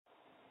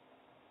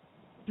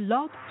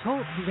Blog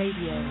Talk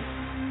Radio.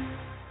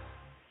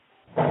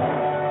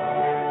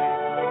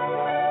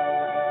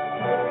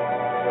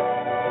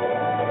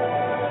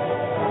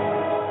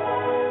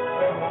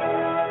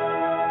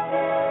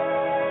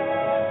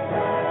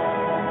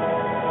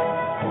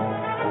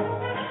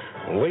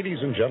 Ladies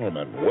and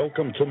gentlemen,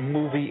 welcome to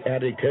Movie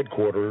Addict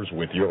Headquarters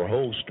with your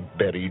host,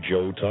 Betty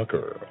Jo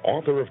Tucker,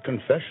 author of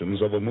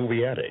Confessions of a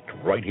Movie Addict,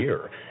 right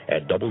here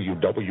at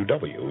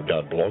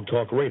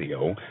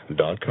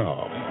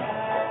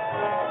www.blogtalkradio.com.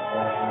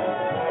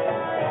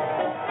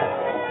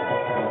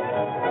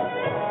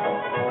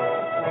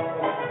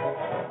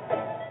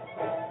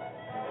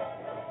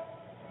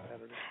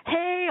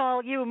 Hey,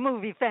 all you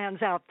movie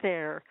fans out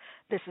there.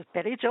 This is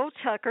Betty Jo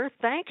Tucker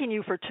thanking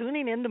you for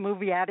tuning in to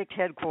Movie Addict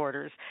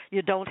Headquarters.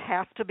 You don't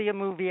have to be a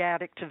movie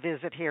addict to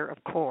visit here,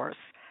 of course.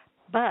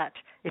 But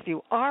if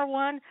you are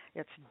one,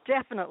 it's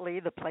definitely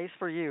the place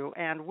for you.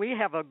 And we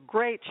have a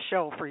great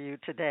show for you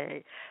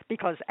today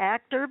because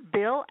actor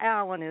Bill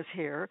Allen is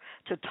here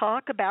to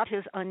talk about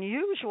his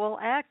unusual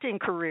acting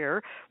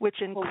career,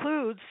 which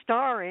includes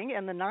starring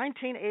in the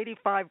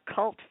 1985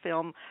 cult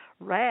film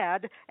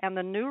RAD and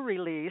the new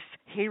release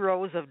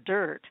Heroes of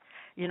Dirt.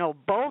 You know,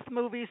 both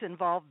movies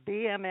involve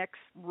BMX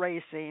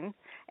racing,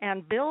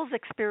 and Bill's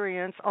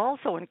experience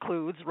also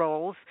includes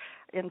roles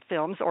in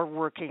films or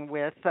working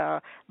with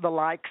the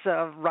likes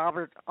of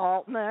Robert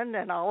Altman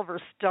and Oliver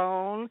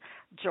Stone,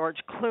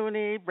 George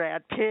Clooney,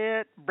 Brad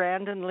Pitt,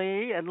 Brandon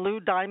Lee, and Lou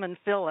Diamond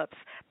Phillips,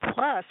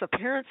 plus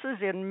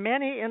appearances in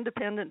many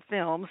independent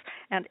films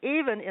and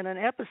even in an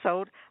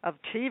episode of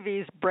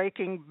TV's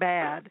Breaking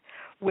Bad.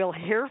 We'll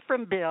hear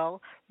from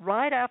Bill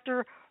right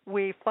after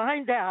we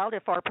find out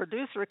if our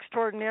producer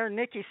extraordinaire,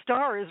 Nikki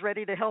Starr, is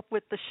ready to help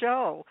with the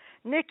show.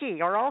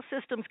 Nikki, are all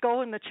systems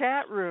go in the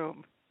chat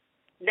room?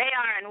 They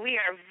are, and we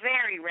are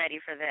very ready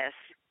for this.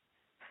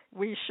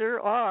 We sure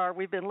are.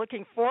 We've been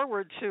looking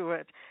forward to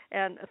it.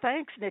 And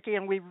thanks, Nikki,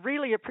 and we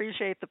really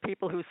appreciate the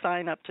people who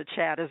sign up to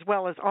chat, as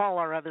well as all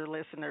our other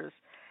listeners.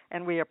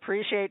 And we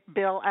appreciate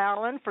Bill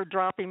Allen for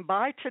dropping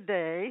by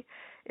today.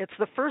 It's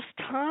the first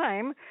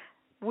time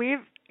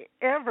we've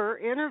ever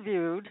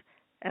interviewed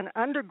an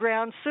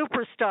underground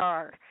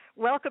superstar.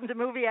 Welcome to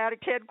Movie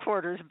Addict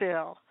Headquarters,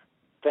 Bill.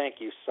 Thank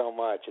you so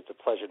much. It's a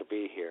pleasure to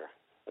be here.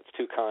 That's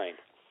too kind.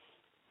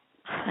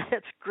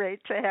 It's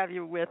great to have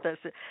you with us.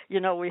 You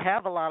know, we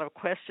have a lot of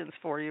questions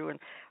for you, and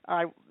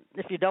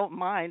if you don't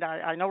mind,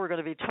 I know we're going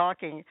to be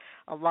talking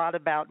a lot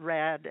about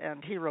RAD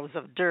and Heroes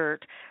of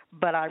Dirt,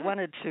 but I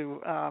wanted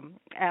to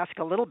ask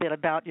a little bit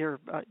about your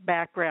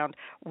background.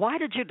 Why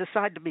did you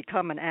decide to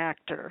become an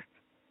actor?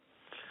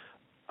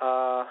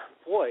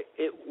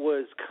 It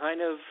was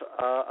kind of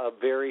a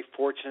very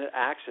fortunate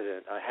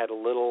accident. I had a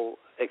little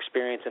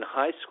experience in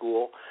high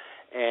school,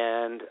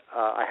 and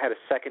I had a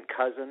second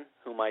cousin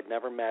whom I'd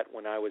never met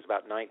when I was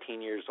about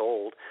 19 years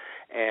old,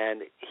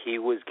 and he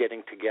was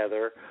getting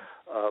together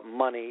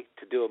money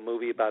to do a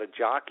movie about a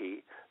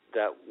jockey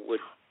that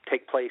would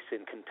take place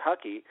in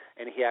Kentucky,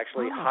 and he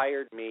actually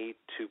hired me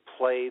to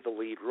play the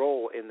lead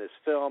role in this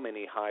film, and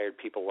he hired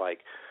people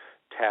like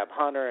Tab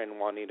Hunter and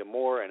Juanita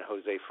Moore and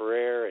Jose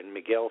Ferrer and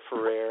Miguel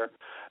Ferrer,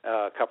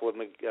 a couple of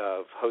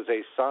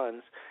Jose's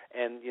sons.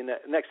 And you know,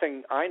 next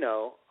thing I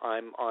know,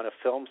 I'm on a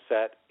film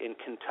set in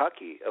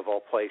Kentucky, of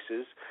all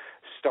places,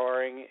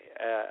 starring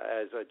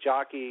as a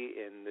jockey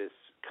in this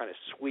kind of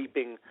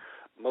sweeping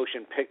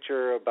motion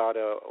picture about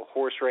a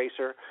horse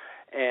racer.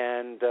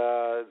 And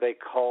they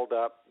called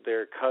up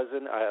their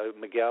cousin,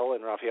 Miguel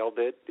and Rafael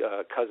did.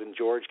 Cousin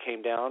George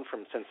came down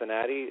from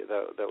Cincinnati.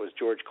 That was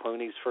George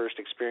Clooney's first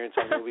experience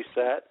on a movie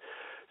set.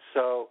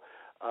 So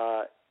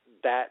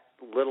that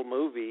little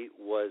movie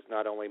was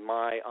not only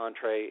my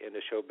entree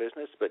into show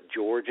business, but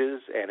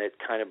George's, and it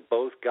kind of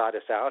both got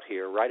us out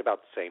here right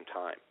about the same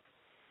time.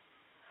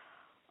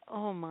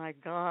 Oh my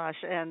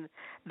gosh! And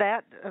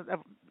that,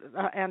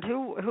 and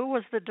who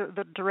was the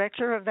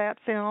director of that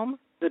film?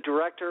 The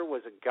director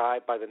was a guy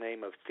by the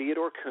name of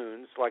Theodore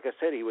Coons. Like I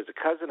said, he was a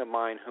cousin of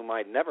mine whom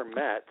I'd never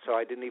met, so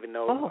I didn't even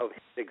know of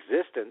his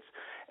existence.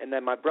 And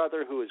then my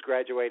brother, who was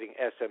graduating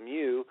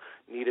SMU,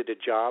 needed a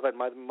job, and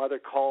my mother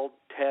called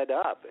Ted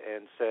up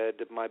and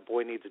said, my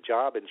boy needs a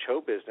job in show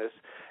business,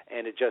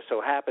 and it just so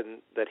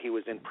happened that he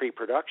was in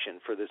pre-production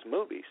for this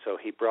movie. So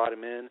he brought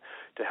him in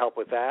to help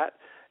with that,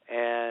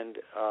 and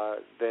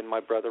then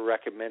my brother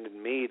recommended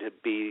me to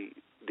be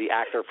the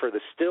actor for the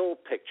still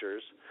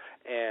pictures.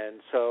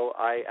 And so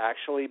I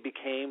actually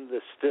became the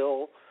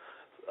still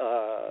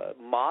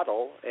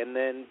model, and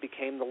then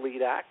became the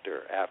lead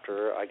actor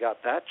after I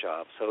got that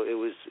job. So it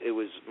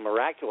was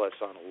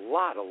miraculous on a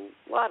lot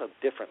of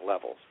different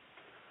levels.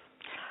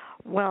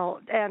 Well,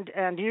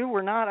 and you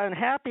were not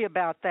unhappy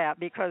about that,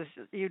 because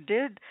you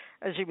did,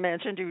 as you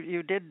mentioned,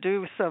 you did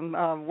do some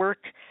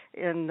work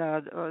in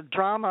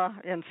drama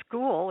in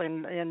school,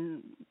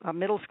 in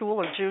middle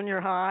school or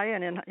junior high,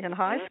 and in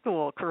high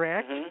school,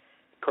 correct? Mm-hmm.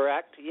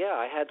 Correct. Yeah,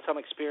 I had some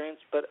experience,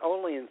 but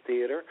only in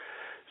theater.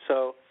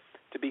 So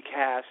to be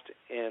cast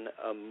in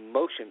a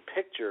motion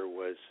picture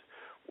was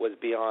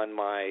beyond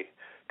my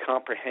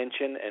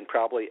comprehension and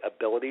probably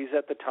abilities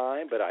at the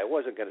time, but I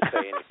wasn't going to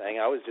say anything.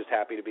 I was just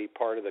happy to be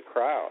part of the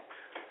crowd.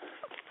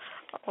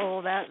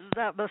 Oh,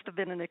 that must have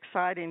been an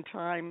exciting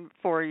time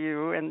for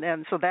you,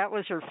 and so that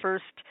was your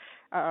first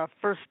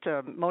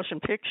motion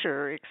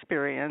picture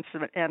experience.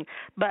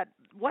 But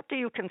what do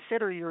you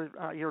consider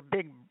your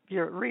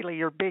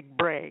big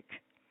break?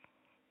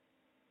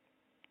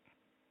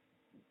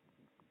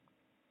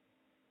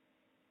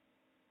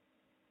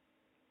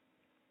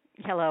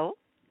 Hello?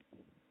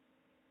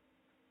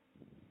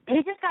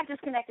 He just got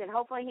disconnected.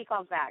 Hopefully he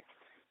calls back.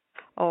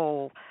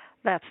 Oh,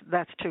 that's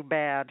too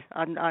bad.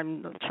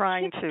 I'm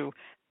trying to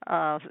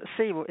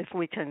see if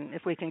we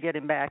can get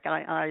him back.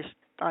 I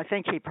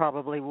think he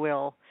probably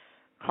will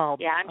call.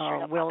 Yeah, I'm sure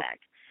he'll call back.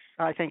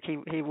 I think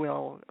he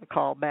will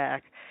call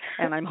back,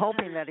 and I'm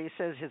hoping that he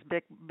says his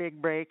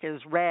big break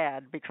is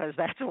RAD, because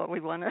that's what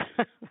we want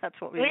to. That's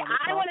what we want to talk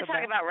about. I want to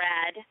talk about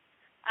RAD.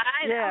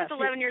 I was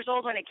 11 years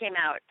old when it came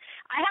out.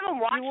 I haven't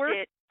watched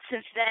it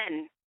since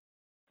then.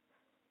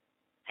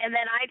 And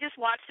then I just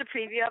watched the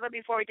preview of it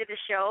before we did the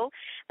show.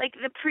 Like,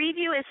 the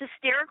preview is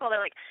hysterical.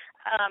 They're like,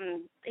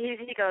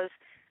 he goes,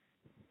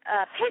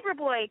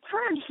 Paperboy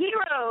turned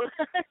hero.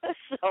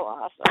 So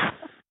awesome.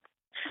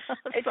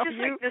 It's so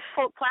just like this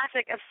whole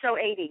classic of so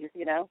 80s,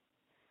 you know?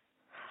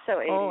 So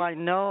 80s. Oh, I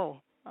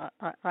know.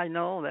 I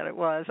know that it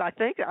was. I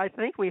think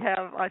we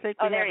have. I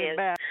think we have it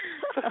back.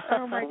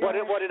 Oh my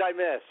God. What did I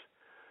miss?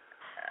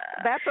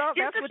 That's all.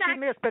 That's what you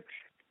missed. But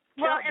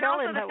well, and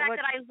also the fact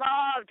that I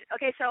loved.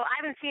 Okay, so I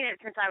haven't seen it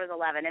since I was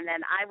 11, and then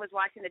I was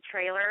watching the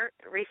trailer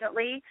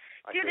recently.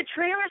 Dude, the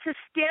trailer is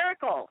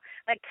hysterical.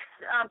 Like,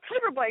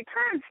 Paperboy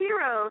turns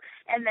hero,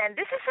 and then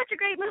this is such a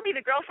great movie.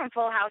 The girl from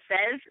Full House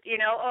says, you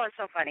know, oh, it's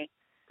so funny.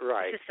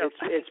 Right. It's so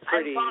funny. It's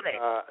pretty I love it.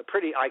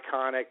 Pretty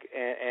iconic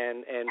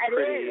and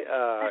pretty.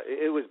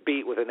 It was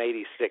beat with an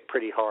 80s stick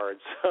pretty hard.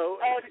 So.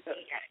 Oh,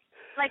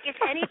 like, if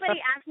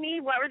anybody asked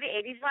me what were the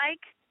 80s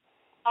like,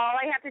 all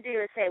I have to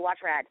do is say, watch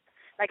RAD.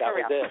 Like, that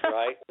for was real. it,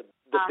 right?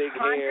 The big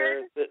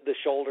hair, the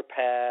shoulder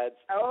pads.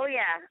 Oh,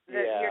 yeah.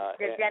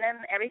 The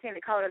denim, everything,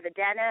 the color of the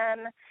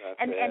denim.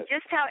 And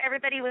just how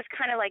everybody was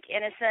kind of, like,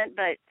 innocent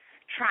but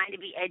trying to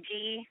be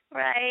edgy,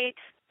 right?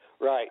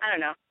 Right. I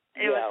don't know.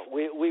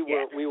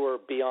 We were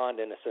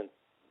beyond innocent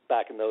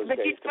back in those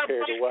days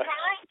compared to what.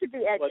 Trying to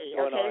be edgy,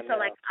 okay? So,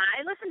 like,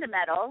 I listen to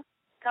metal.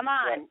 Come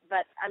on. Right.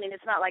 But, I mean,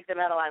 it's not like the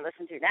metal I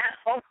listen to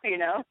now, you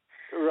know?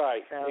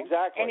 Right. So,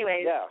 exactly.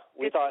 Anyways, yeah,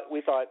 we thought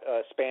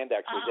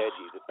spandex was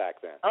edgy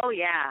back then. Oh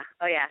yeah.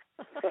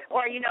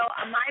 Or you know,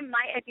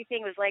 my edgy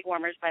thing was leg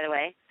warmers, by the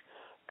way.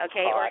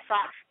 Okay, or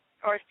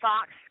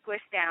socks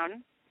squished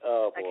down.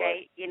 Oh boy.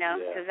 Okay, you know,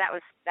 because that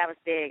was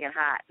big and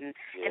hot, and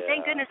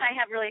thank goodness I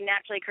have really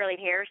naturally curly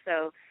hair,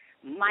 so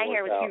my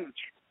hair was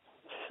huge.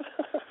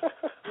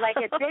 Like,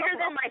 it's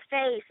bigger than my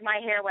face. My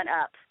hair went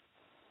up.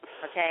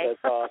 Okay.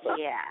 That's awesome.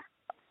 Yeah.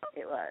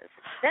 It was.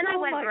 Then I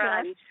went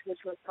grunge,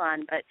 which was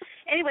fun. But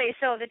anyway,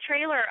 so the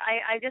trailer,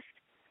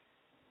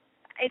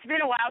 it's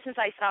been a while since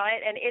I saw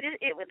it, and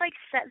it would like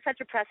set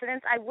such a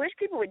precedence. I wish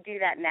people would do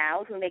that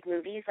now who make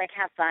movies, like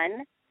have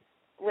fun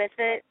with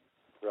it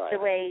the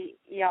way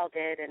y'all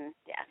did, and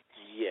yeah.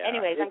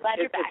 Anyways, I'm glad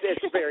you're back.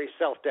 It's very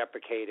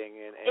self-deprecating.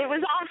 And it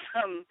was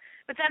awesome,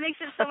 but that makes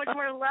it so much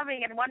more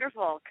loving and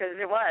wonderful, because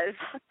it was.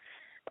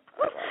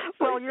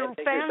 Well, your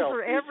fans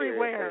are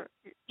everywhere.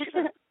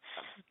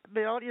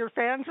 Bill, your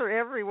fans are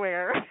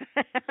everywhere.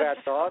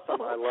 That's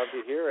awesome. I love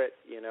to hear it.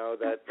 You know,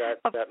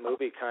 that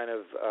movie kind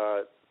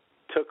of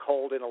took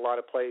hold in a lot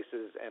of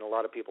places and a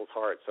lot of people's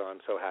hearts, so I'm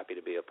so happy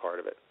to be a part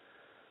of it.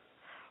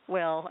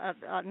 Well,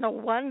 no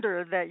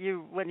wonder that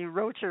when you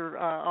wrote your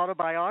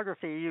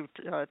autobiography, you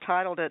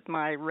titled it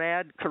My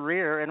RAD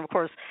Career. And, of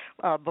course,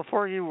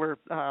 before you were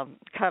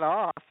cut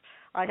off,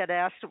 I had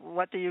asked,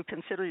 what do you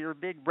consider your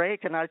big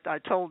break? And I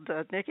told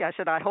Nikki, I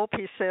said, I hope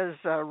he says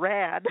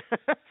RAD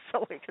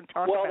so we can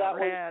talk about RAD. Well, that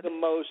was the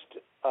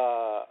most,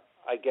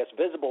 I guess,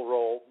 visible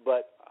role,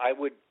 but I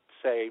would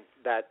say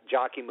that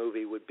jockey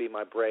movie would be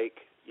my break.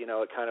 You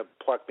know, it kind of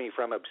plucked me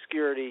from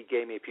obscurity,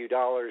 gave me a few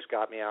dollars,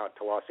 got me out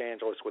to Los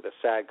Angeles with a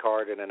SAG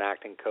card and an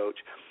acting coach.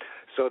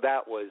 So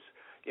that was,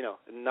 you know,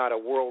 not a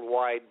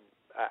worldwide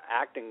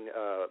acting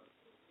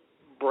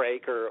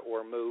break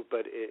or move,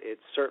 but it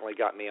certainly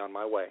got me on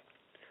my way.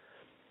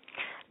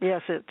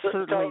 Yes, it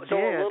certainly did. So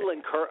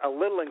a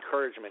little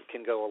encouragement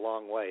can go a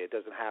long way. It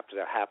doesn't have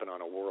to happen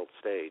on a world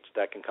stage.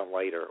 That can come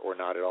later or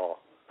not at all.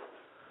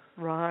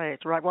 Right.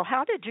 Well,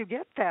 how did you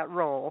get that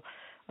role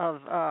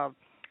of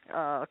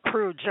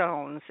Crew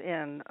Jones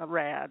in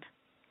RAD?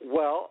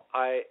 Well,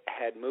 I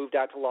had moved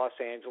out to Los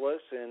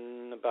Angeles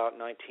in about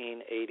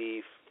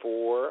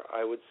 1984,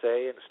 I would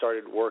say, and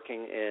started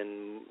working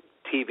in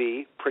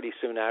TV pretty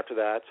soon after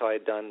that. So I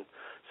had done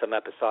some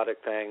episodic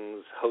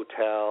things,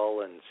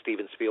 Hotel and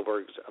Steven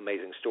Spielberg's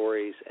Amazing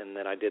Stories, and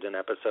then I did an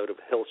episode of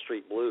Hill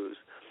Street Blues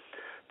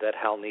that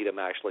Hal Needham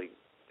actually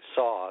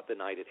saw the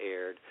night it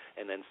aired,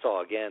 and then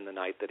saw again the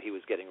night that he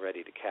was getting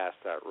ready to cast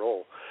that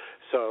role.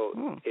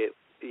 So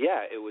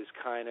yeah, it was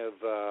kind of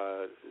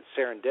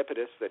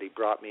serendipitous that he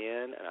brought me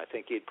in, and I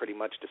think he'd pretty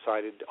much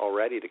decided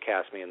already to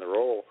cast me in the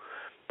role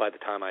by the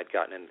time I'd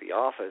gotten into the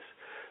office.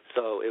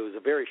 So it was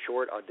a very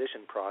short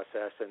audition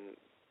process, and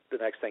the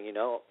next thing you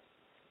know,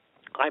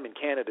 I'm in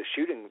Canada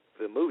shooting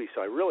the movie,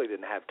 so I really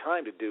didn't have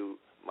time to do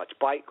much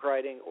bike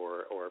riding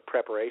or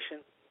preparation.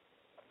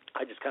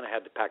 I just kind of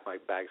had to pack my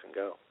bags and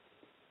go.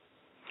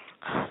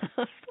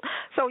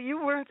 So you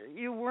weren't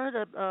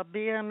a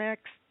BMX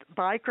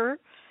biker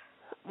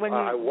when you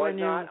I was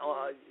not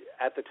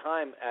at the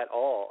time at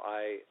all.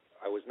 I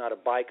was not a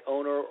bike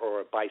owner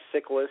or a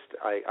bicyclist.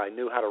 I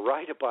knew how to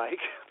ride a bike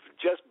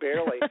just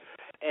barely,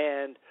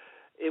 and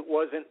it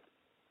wasn't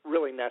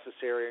really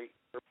necessary.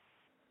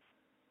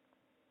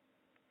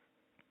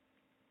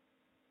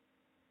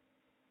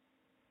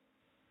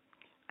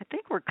 I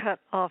think we're cut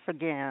off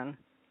again.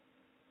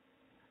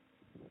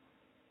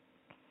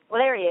 Well,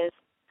 there he is.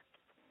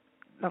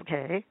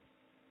 Okay.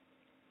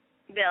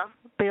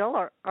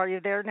 Bill, are you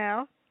there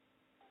now?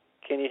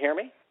 Can you hear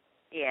me?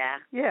 Yeah.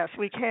 Yes,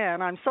 we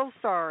can. I'm so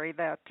sorry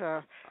that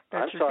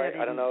I'm sorry.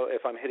 I don't know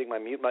if I'm hitting my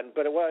mute button,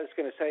 but what I was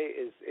going to say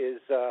is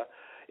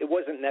it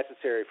wasn't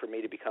necessary for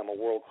me to become a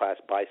world-class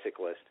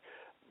bicyclist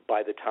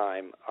by the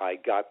time I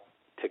got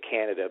to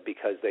Canada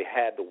because they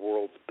had the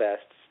world's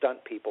best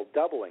stunt people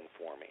doubling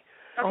for me.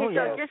 Okay,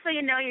 so just so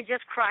you know, you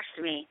just crushed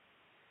me.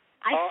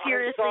 I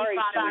seriously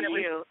thought on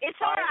you. It's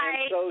all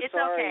right. I'm so it's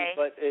sorry, okay.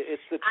 But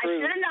it's the truth.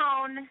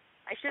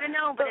 I should have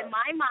known, but in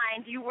my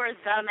mind, you were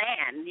the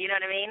man. You know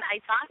what I mean? I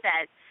thought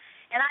that.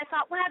 And I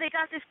thought, wow, they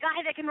got this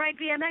guy that can ride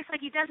BMX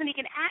like he does, and he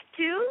can act,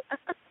 too.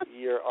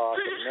 You're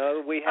awesome.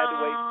 No, we had to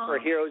wait for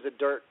Heroes of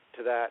Dirt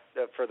for that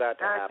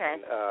to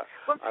happen.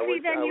 Well, all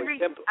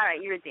right,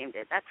 you redeemed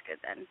it. That's good,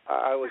 then.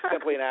 I was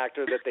simply an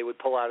actor that they would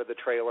pull out of the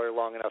trailer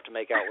long enough to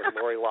make out with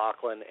Lori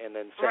Loughlin and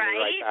then send me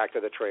right back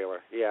to the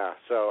trailer. Yeah,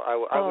 so I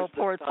was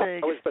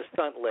the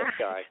stunt lift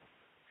guy.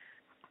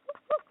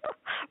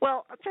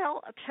 Well,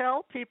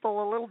 tell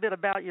people a little bit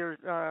about your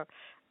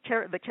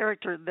the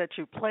character that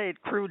you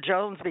played, Crew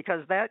Jones,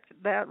 because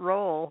that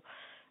role,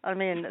 I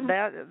mean,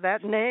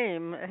 that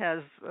name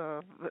has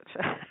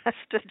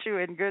stood you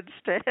in good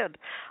stead.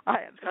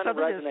 Kind of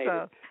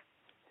resonated.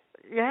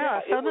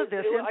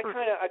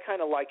 I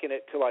kind of liken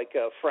it to like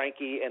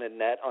Frankie and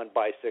Annette on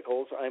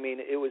bicycles. I mean,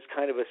 it was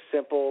kind of a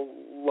simple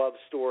love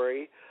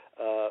story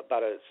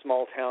about a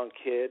small town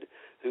kid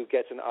who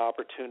gets an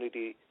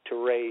opportunity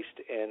to race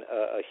in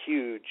a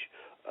huge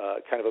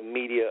kind of a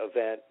media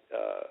event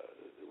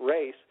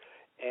race,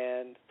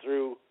 and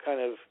through kind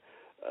of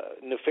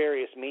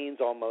nefarious means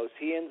almost,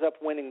 he ends up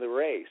winning the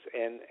race.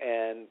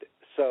 And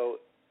so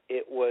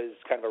it was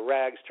kind of a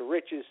rags to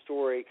riches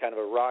story, kind of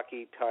a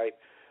Rocky type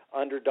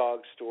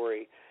underdog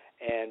story.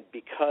 And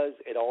because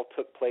it all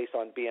took place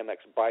on BMX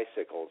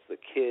bicycles, the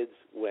kids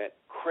went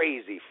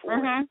crazy for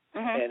it.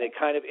 And it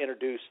kind of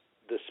introduced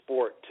the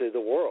sport to the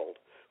world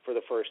for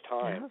the first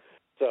time.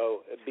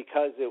 So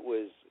because it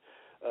was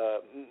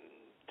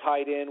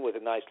tied in with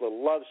a nice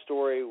little love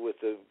story with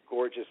the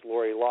gorgeous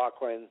Lori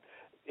Loughlin,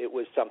 it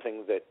was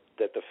something that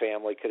the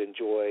family could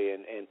enjoy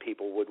and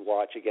people would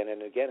watch again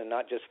and again, and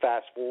not just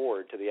fast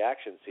forward to the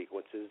action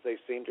sequences. They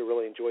seemed to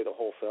really enjoy the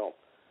whole film.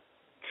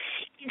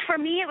 For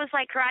me, it was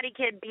like Karate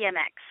Kid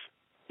BMX.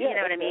 Yeah, you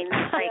know what I mean?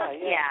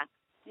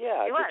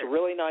 Yeah, just a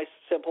really nice,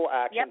 simple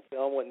action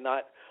film with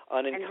not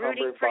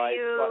unencumbered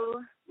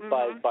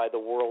by the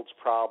world's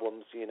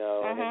problems, you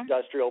know, and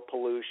industrial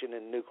pollution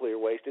and nuclear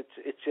waste.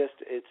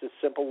 It's a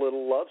simple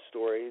little love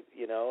story,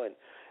 you know,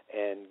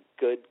 and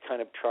good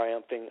kind of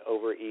triumphing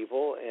over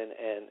evil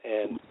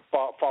and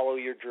follow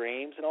your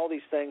dreams and all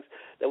these things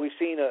that we've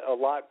seen a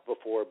lot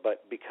before,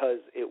 but because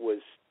it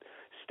was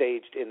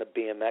staged in the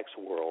BMX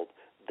world,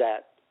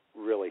 that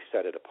really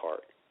set it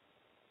apart.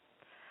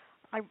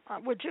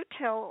 Would you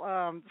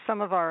tell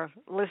some of our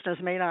listeners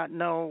may not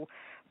know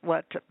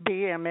what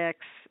BMX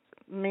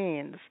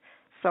means?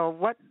 So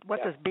what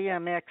does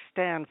BMX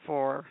stand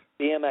for?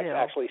 BMX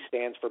actually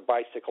stands for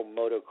bicycle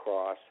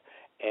motocross,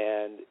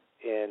 and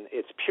in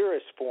its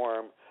purest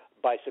form,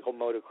 bicycle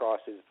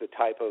motocross is the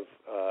type of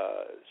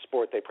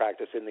sport they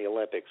practice in the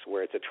Olympics,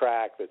 where it's a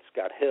track that's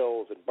got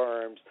hills and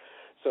berms.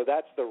 So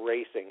that's the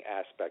racing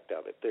aspect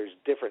of it. There's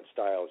different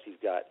styles. You've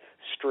got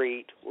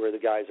street, where the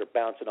guys are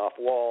bouncing off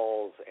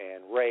walls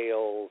and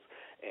rails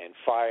and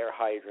fire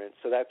hydrants.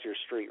 So that's your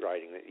street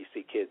riding that you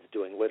see kids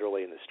doing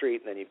literally in the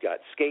street. And then you've got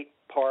skate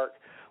park,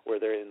 where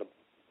they're in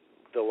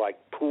the like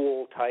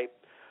pool type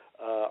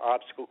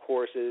obstacle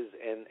courses.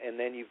 And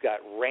then you've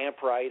got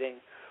ramp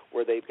riding,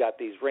 where they've got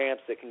these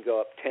ramps that can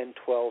go up 10,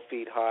 12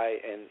 feet high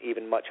and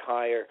even much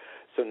higher.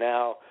 So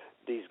now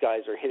these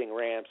guys are hitting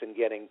ramps and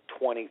getting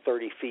 20,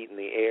 30 feet in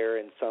the air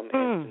in some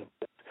instances.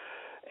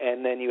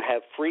 And then you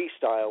have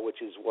freestyle,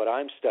 which is what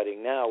I'm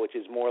studying now, which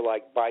is more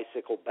like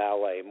bicycle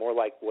ballet, more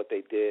like what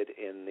they did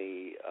in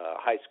the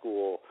high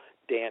school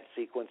dance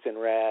sequence in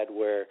RAD,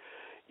 where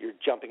you're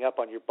jumping up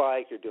on your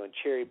bike, you're doing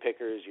cherry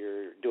pickers,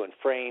 you're doing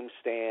frame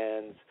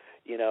stands,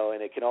 you know,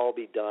 and it can all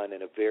be done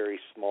in a very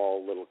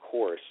small little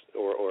course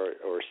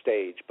or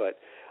stage. But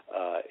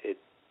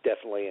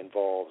definitely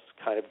involves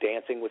kind of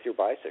dancing with your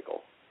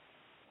bicycle.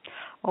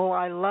 Oh,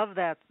 I love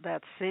that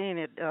scene.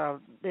 It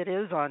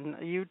is on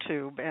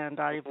YouTube, and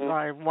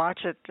I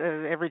watch it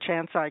every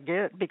chance I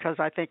get because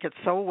I think it's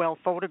so well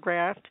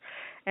photographed,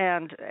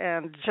 and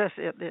just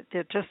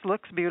it just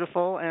looks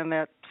beautiful. And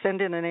that send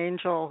me an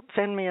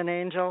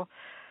angel,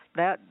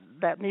 that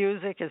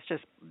music is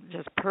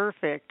just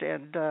perfect.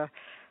 And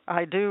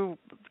I do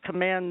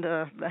commend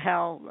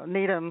Hal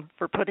Needham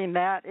for putting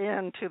that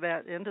into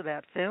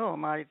that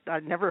film.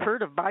 I'd never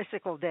heard of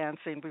bicycle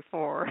dancing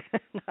before.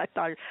 I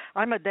thought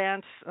I'm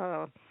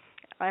a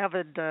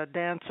avid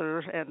dancer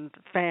and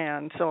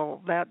fan,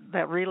 so that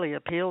really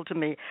appealed to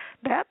me.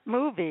 That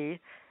movie,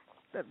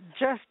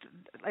 just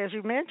as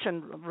you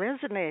mentioned,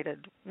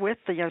 resonated with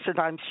the youngsters.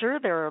 I'm sure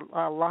there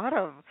are a lot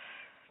of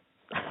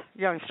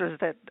youngsters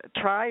that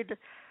tried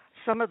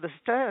some of the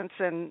stunts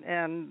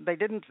and they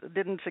didn't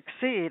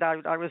succeed.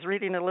 I was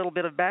reading a little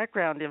bit of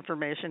background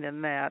information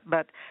in that,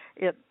 but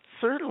it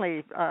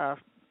certainly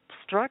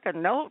struck a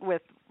note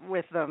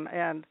with them.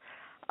 And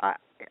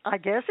I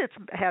guess it's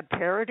had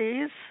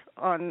parodies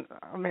on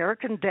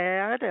American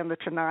Dad and The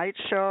Tonight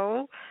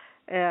Show,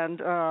 and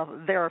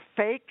there are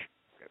fake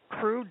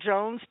Crew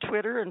Jones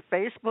Twitter and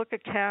Facebook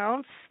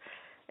accounts.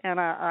 And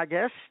I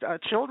guess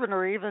children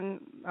are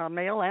even,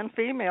 male and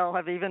female,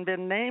 have even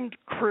been named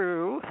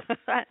Crew.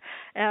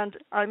 And,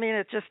 I mean,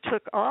 it just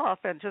took off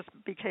and just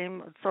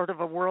became sort of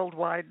a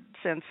worldwide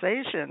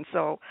sensation.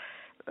 So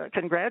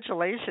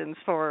congratulations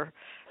for,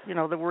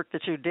 the work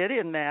that you did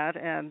in that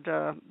and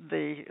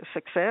the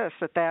success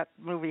that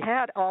movie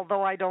had,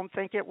 although I don't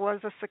think it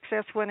was a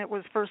success when it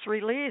was first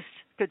released.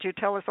 Could you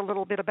tell us a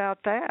little bit about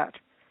that?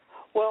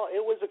 Well,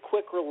 it was a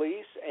quick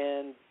release,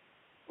 and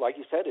like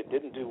you said, it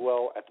didn't do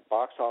well at the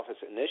box office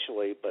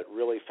initially, but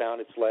really found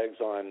its legs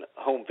on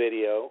home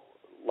video,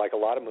 like a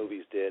lot of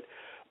movies did.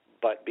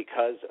 But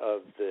because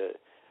of the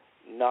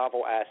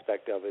novel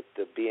aspect of it,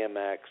 the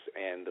BMX,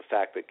 and the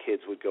fact that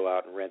kids would go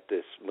out and rent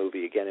this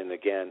movie again and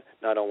again,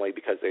 not only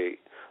because they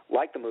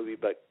liked the movie,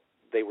 but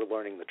they were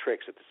learning the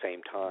tricks at the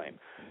same time.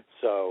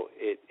 So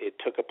it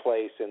took a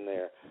place in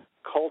their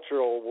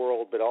cultural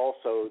world, but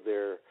also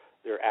their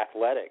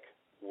athletic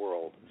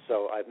world.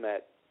 So I've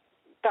met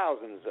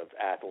thousands of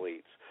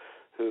athletes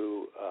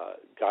who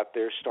got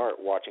their start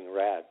watching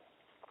RAD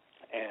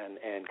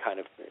and kind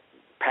of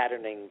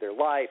patterning their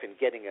life and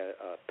getting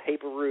a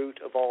paper route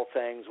of all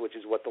things, which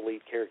is what the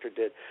lead character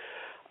did.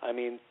 I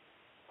mean,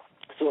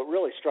 so it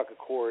really struck a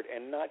chord,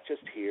 and not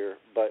just here,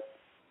 but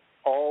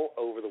all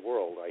over the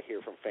world. I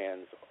hear from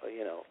fans,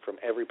 from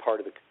every part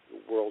of the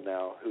world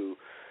now who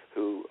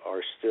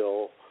are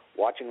still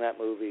watching that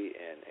movie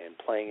and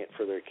playing it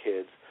for their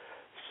kids.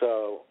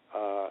 So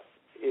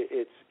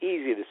it's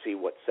easy to see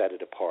what set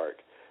it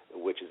apart,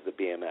 which is the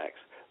BMX.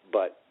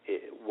 But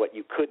what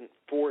you couldn't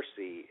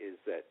foresee is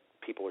that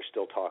people are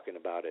still talking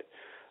about it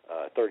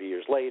 30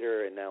 years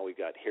later, and now we've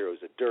got Heroes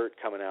of Dirt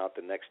coming out,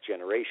 the next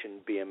generation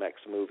BMX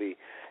movie,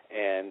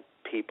 and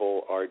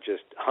people are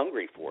just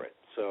hungry for it.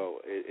 So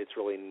it's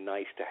really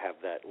nice to have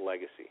that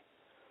legacy.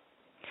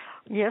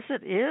 Yes,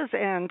 it is,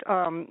 and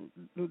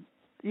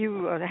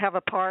you have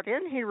a part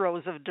in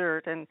Heroes of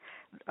Dirt, and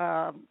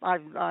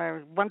I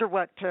wonder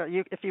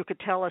if you could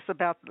tell us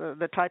about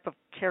the type of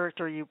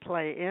character you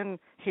play in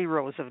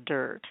Heroes of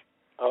Dirt.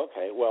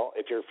 Okay, well,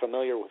 if you're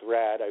familiar with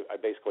RAD, I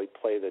basically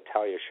play the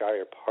Talia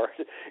Shire part.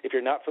 If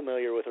you're not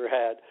familiar with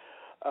RAD,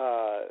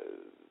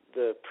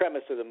 the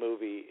premise of the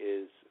movie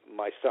is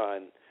my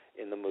son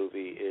in the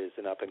movie is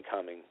an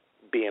up-and-coming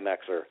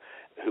BMXer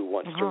who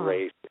wants to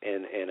race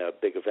in a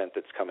big event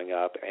that's coming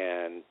up,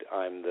 and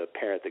I'm the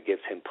parent that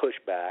gives him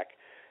pushback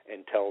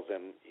and tells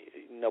him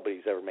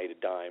nobody's ever made a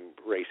dime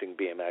racing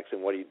BMX,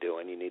 and what are you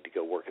doing? You need to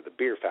go work at the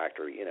beer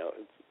factory.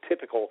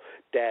 Typical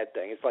dad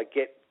thing. It's like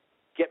get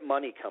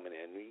money coming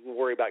in. You can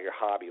worry about your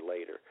hobby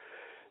later.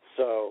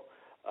 So,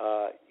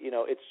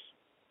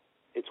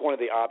 it's one of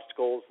the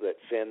obstacles that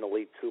Finn, the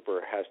lead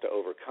Cooper, has to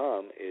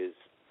overcome is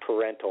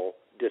parental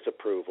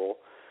disapproval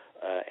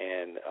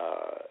and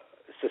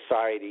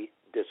society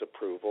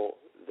disapproval.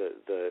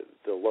 The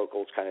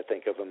locals kind of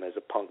think of him as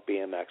a punk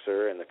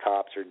BMXer, and the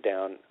cops are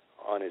down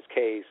on his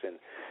case, and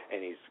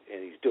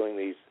he's doing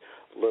these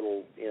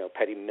little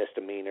petty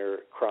misdemeanor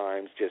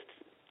crimes, just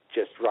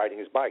riding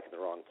his bike in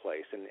the wrong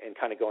place and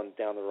kind of going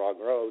down the wrong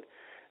road.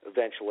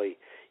 Eventually,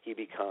 he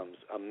becomes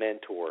a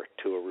mentor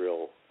to a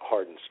real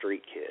hardened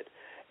street kid,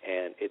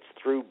 and it's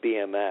through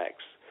BMX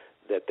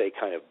that they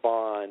kind of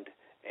bond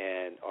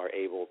and are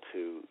able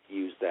to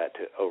use that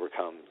to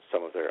overcome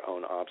some of their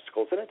own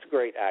obstacles. And it's a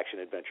great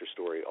action-adventure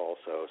story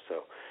also,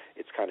 so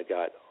it's kind of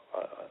got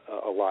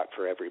a lot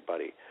for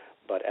everybody.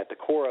 But at the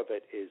core of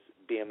it is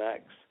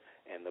BMX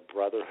and the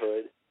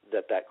brotherhood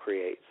that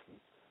creates.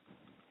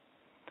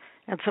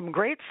 And some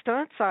great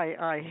stunts,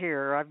 I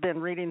hear. I've been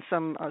reading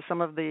some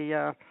of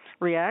the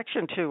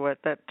reaction to it.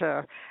 That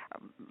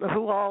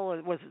who all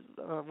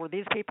were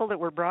these people that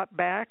were brought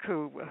back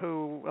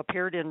who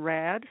appeared in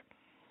RAD?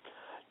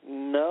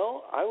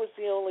 No, I was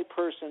the only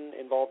person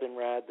involved in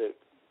RAD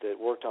that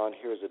worked on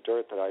Heroes of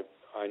Dirt that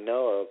I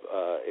know of,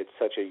 it's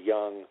such a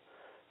young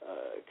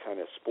kind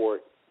of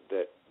sport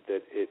that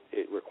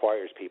it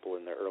requires people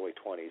in their early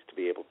 20s to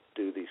be able to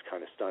do these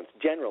kind of stunts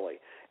generally.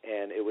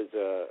 And it was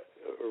a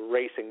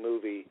racing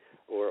movie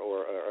or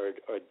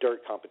a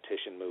dirt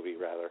competition movie,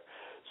 rather.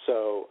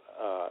 So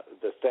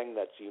the thing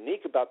that's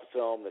unique about the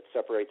film that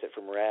separates it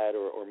from RAD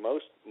or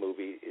most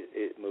movies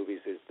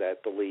is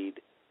that the lead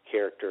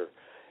character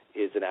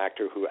is an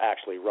actor who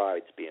actually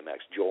rides BMX.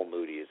 Joel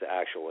Moody is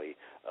actually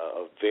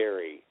a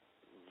very,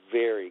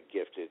 very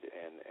gifted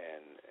and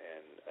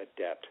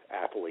adept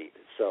athlete.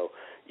 So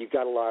you've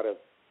got a lot of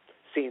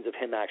scenes of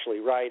him actually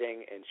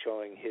riding and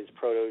showing his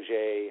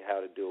protege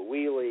how to do a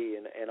wheelie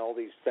and all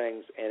these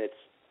things, and it's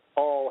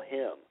all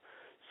him.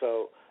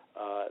 So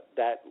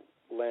that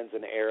lends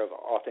an air of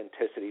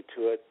authenticity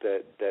to it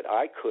that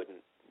I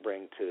couldn't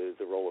bring to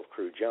the role of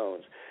Crew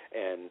Jones.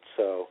 And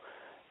so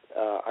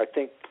I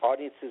think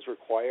audiences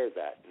require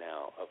that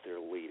now of their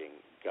leading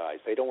guys.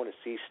 They don't want to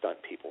see stunt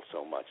people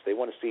so much. They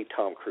want to see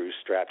Tom Cruise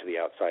strapped to the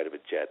outside of a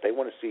jet. They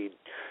want to see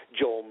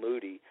Joel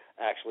Moody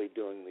actually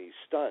doing these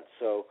stunts.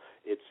 So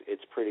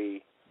it's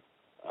pretty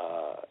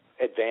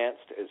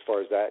advanced as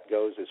far as that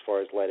goes, as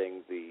far as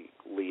letting the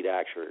lead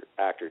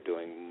actor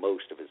doing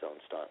most of his own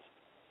stunts.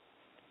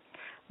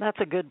 That's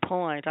a good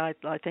point. I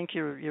think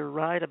you're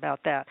right about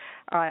that.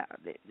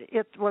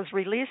 It was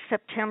released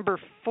September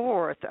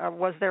 4th.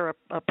 Was there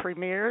a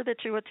premiere that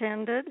you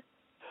attended?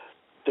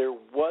 There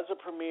was a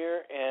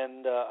premiere,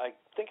 and I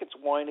think it's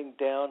winding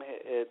down.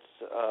 It's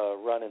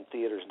run in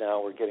theaters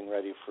now. We're getting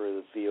ready for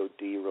the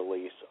VOD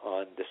release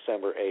on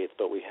December 8th,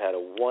 but we had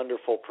a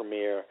wonderful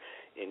premiere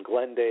in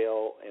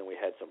Glendale, and we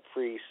had some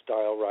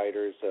freestyle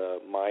riders,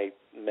 my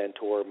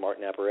mentor,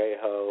 Martin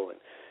Aparejo, and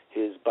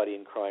his buddy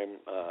in crime,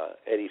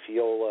 Eddie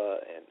Fiola,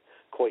 and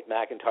Coit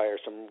McIntyre,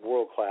 some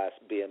world-class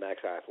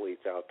BMX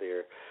athletes out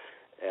there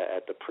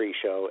at the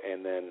pre-show.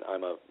 And then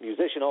I'm a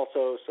musician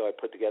also, so I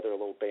put together a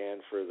little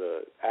band for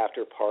the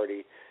after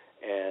party,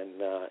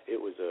 and it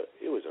was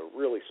a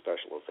really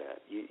special event.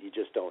 You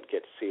just don't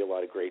get to see a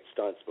lot of great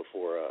stunts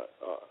before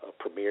a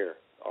premiere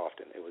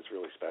often. It was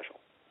really special.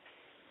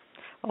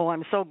 Oh,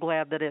 I'm so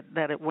glad that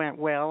it went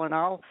well, and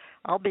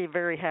I'll be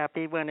very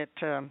happy when it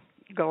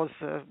goes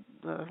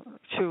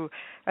to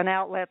an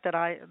outlet that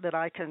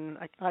I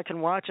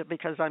can watch it,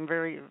 because I'm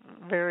very,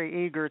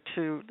 very eager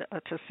to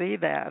see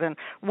that. And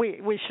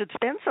we should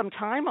spend some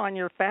time on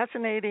your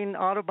fascinating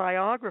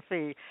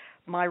autobiography,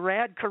 My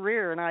RAD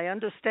Career, and I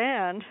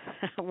understand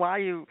why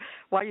you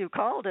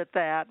called it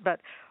that.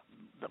 But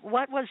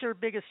what was your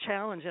biggest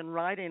challenge in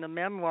writing a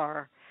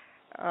memoir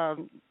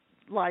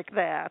like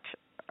that?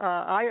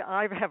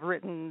 I have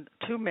written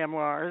 2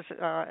 memoirs,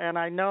 and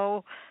I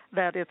know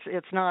that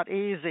it's not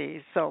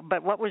easy. So,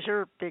 but what was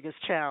your biggest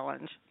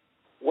challenge?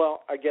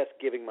 Well, I guess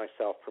giving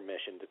myself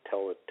permission to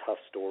tell the tough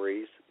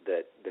stories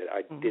that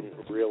I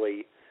didn't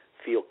really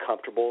feel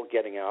comfortable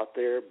getting out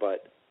there,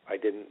 but I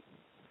didn't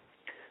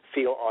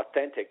feel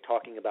authentic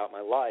talking about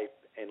my life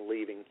and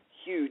leaving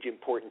huge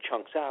important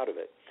chunks out of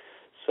it.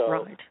 So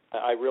right.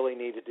 I really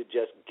needed to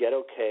just get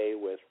okay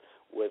with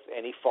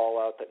any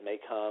fallout that may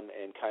come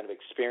and kind of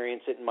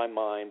experience it in my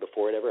mind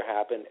before it ever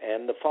happened,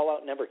 and the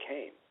fallout never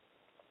came.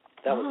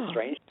 That was a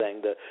strange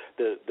thing.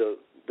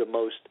 The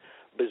most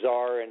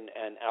bizarre and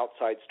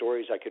outside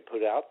stories I could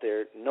put out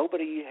there,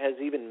 nobody has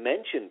even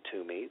mentioned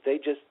to me. They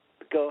just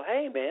go,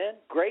 hey, man,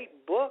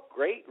 great book,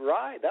 great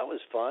ride, that was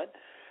fun.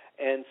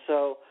 And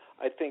so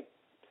I think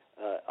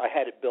I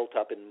had it built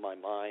up in my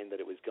mind that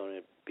it was going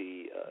to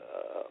be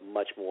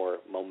much more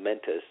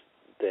momentous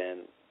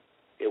than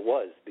it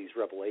was, these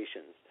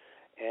revelations.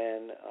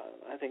 And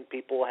I think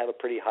people have a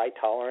pretty high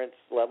tolerance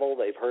level.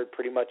 They've heard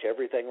pretty much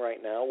everything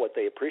right now. What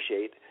they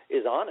appreciate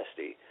is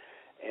honesty.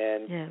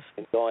 And, yes.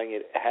 and going,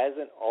 it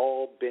hasn't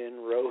all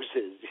been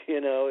roses,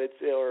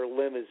 or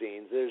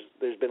limousines.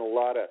 There's been a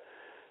lot of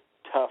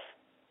tough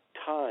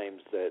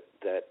times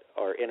that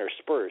are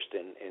interspersed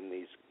in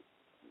these,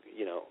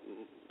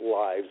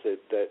 lives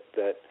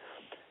that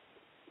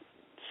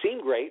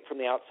seem great from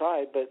the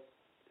outside, but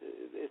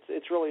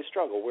it's really a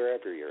struggle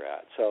wherever you're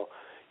at. So,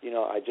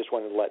 I just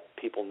wanted to let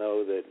people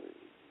know that,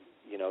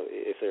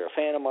 if they're a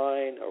fan of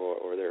mine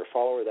or they're a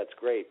follower, that's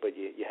great, but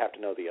you have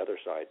to know the other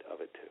side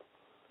of it too.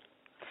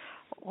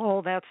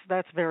 Well,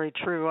 that's very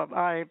true.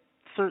 I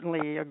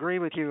certainly agree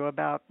with you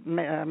about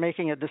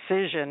making a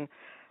decision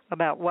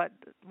about what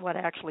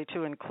actually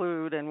to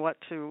include and what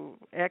to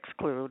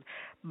exclude.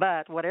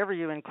 But whatever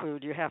you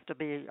include, you have to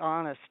be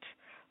honest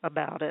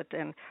about it.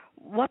 And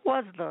what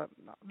was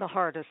the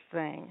hardest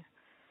thing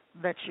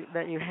that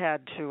you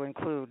had to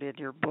include in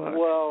your book?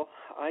 Well,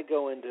 I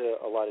go into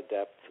a lot of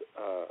depth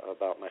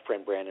about my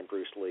friend Brandon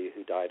Bruce Lee,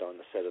 who died on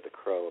the set of The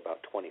Crow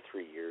about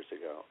 23 years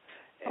ago.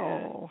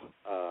 And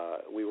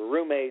we were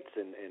roommates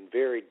and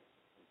very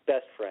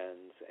best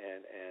friends,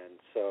 and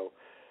so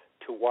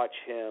to watch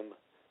him,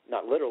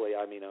 not literally,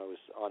 I was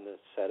on the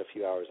set a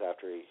few hours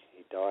after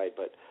he died,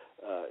 but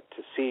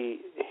to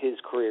see his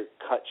career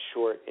cut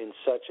short in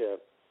such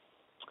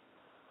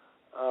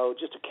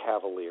just a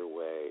cavalier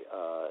way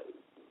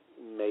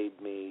made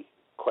me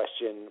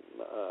question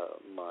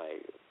my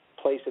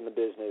place in the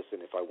business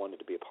and if I wanted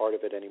to be a part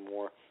of it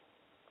anymore.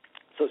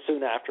 So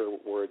soon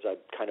afterwards, I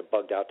kind of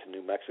bugged out to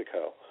New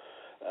Mexico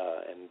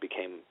and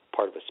became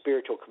part of a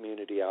spiritual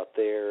community out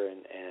there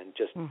and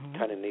just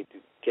kind of need to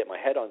get my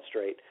head on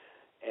straight.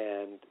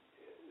 And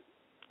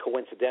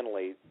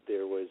coincidentally,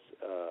 there was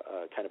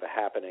kind of a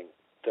happening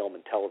film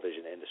and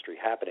television industry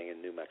happening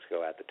in New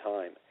Mexico at the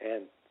time,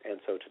 and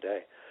so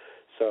today.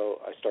 So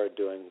I started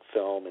doing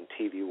film and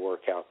TV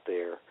work out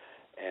there,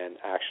 and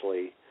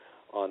actually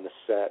on the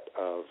set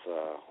of,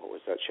 what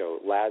was that show,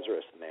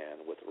 Lazarus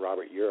Man with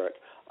Robert Urich,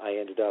 I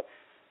ended up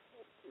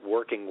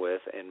working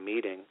with and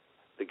meeting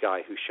the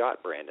guy who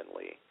shot Brandon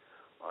Lee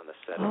on the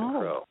set of The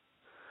Crow.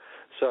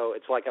 So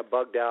it's like I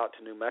bugged out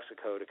to New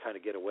Mexico to kind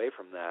of get away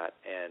from that,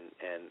 and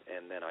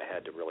then I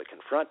had to really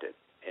confront it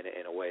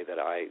in a way that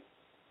I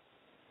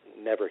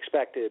never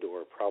expected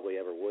or probably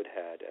ever would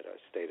had at a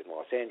stayed in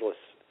Los Angeles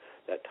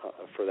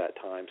for that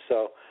time.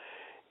 So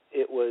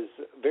it was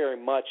very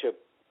much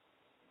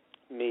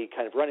me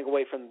kind of running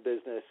away from the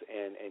business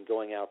and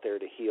going out there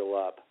to heal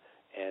up.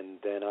 And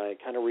then I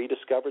kind of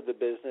rediscovered the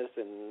business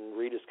and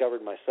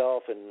rediscovered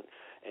myself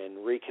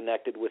and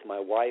reconnected with my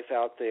wife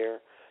out there.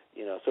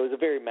 You know, so it was a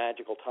very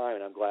magical time,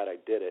 and I'm glad I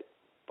did it.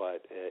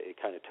 But it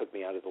kind of took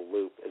me out of the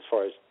loop as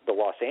far as the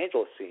Los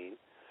Angeles scene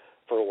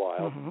for a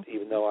while,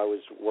 even though I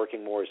was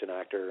working more as an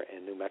actor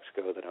in New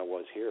Mexico than I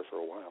was here for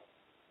a while.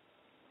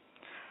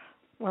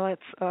 Well,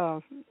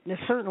 it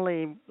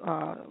certainly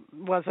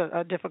was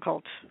a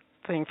difficult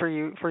thing for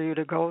you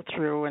to go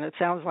through, and it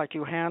sounds like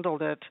you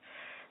handled it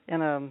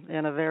in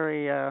a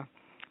very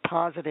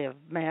positive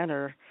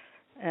manner,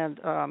 and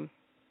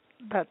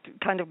but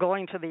kind of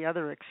going to the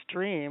other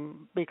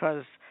extreme,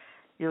 because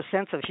your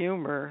sense of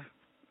humor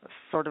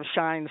sort of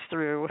shines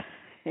through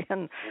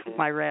in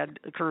my RAD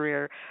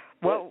career.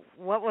 What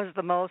was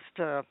the most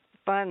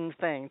fun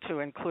thing to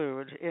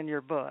include in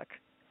your book?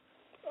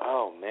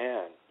 Oh,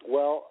 man.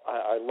 Well,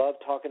 I love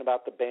talking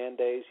about the band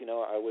days. You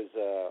know, I was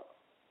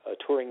a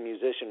touring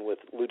musician with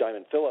Lou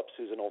Diamond Phillips,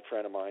 who's an old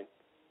friend of mine.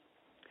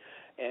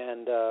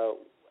 And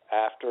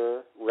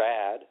after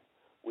RAD,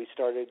 we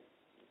started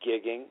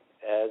gigging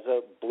as a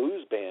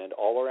blues band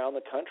all around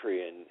the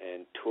country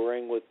and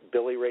touring with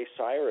Billy Ray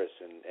Cyrus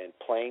and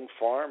playing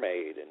Farm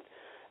Aid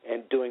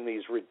and doing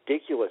these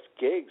ridiculous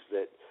gigs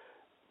that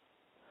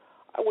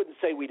I wouldn't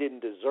say we didn't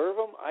deserve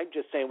them. I'm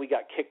just saying we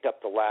got kicked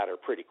up the ladder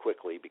pretty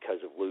quickly because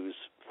of Lou's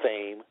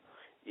fame,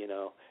 you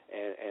know,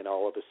 and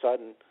all of a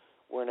sudden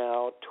we're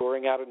now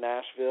touring out of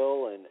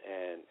Nashville and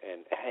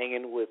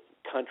hanging with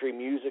country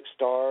music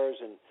stars,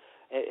 and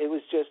it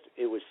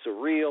was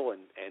surreal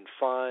and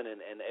fun,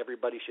 and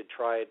everybody should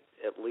try it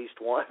at least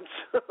once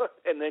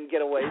and then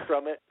get away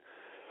from it.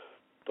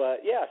 But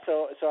yeah,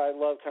 so I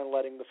love kind of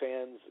letting the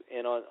fans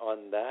in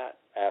on that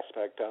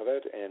aspect of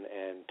it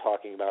and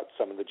talking about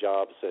some of the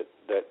jobs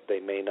that they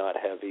may not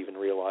have even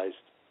realized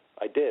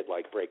I did,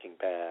 like Breaking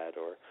Bad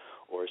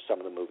or some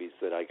of the movies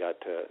that I got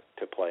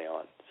to play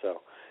on.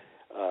 So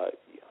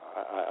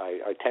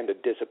I tend to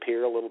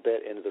disappear a little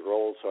bit into the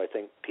roles, so I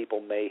think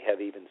people may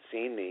have even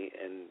seen me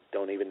and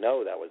don't even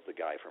know that was the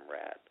guy from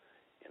RAD.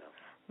 You know.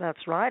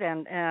 That's right,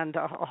 and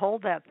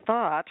hold that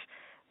thought,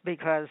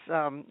 because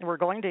we're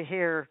going to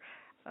hear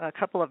a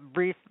couple of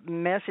brief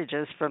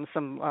messages from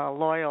some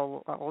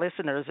loyal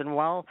listeners, and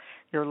while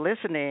you're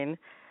listening,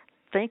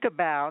 think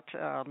about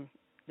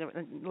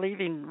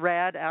leaving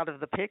RAD out of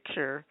the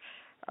picture.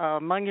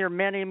 Among your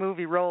many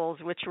movie roles,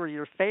 which were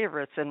your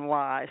favorites and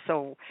why?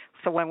 So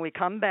when we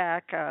come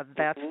back,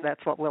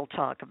 that's what we'll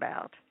talk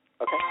about.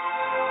 Okay.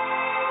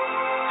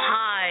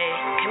 Hi,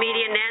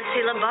 comedian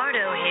Nancy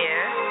Lombardo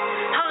here,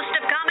 host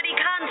of Comedy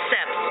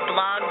Concepts,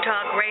 Blog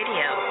Talk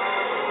Radio.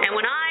 And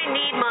when I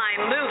need my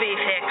movie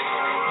fix,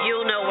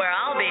 you'll know where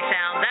I'll be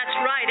found. That's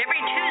right, every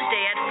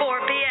Tuesday at 4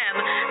 p.m.,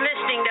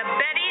 listening to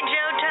Betty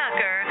Jo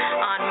Tucker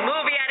on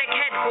Movie Attic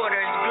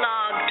Headquarters,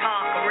 Blog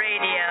Talk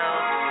Radio.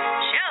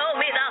 Show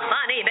me the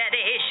funny,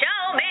 Betty.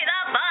 Show me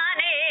the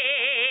funny.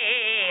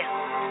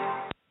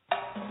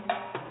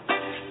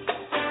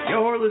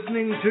 You're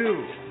listening to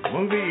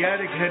Movie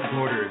Attic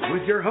Headquarters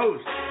with your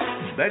host,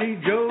 Betty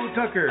Jo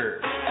Tucker.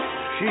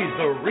 She's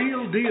the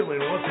real deal in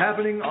what's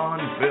happening on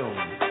film.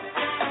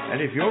 And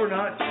if you're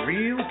not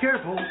real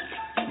careful,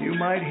 you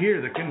might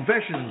hear the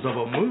confessions of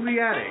a movie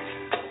addict.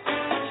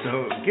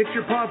 So get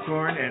your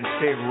popcorn and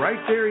stay right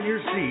there in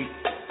your seat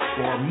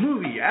for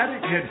Movie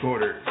Addict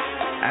Headquarters.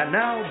 And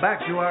now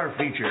back to our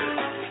feature.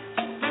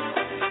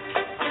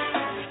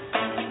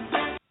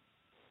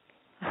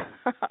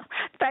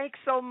 Thanks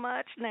so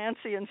much,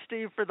 Nancy and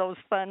Steve, for those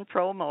fun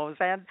promos.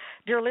 And,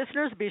 dear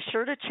listeners, be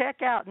sure to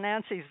check out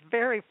Nancy's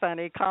very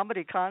funny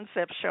Comedy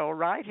Concept show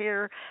right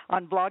here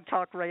on Blog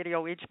Talk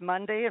Radio each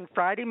Monday and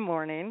Friday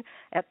morning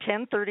at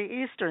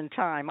 10:30 Eastern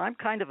Time. I'm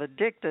kind of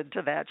addicted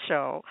to that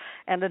show.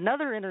 And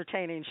another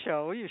entertaining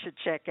show you should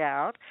check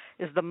out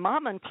is the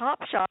Mom and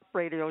Pop Shop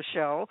radio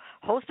show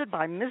hosted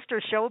by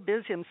Mr.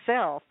 Showbiz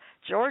himself,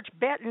 George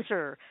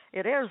Bettinger.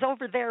 It airs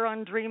over there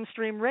on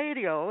Dreamstream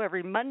Radio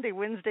every Monday,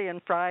 Wednesday,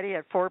 and Friday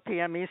at 4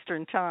 p.m.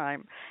 Eastern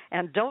Time.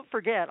 And don't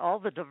forget all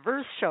the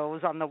diverse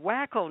shows on the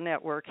Wacko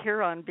Network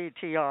here on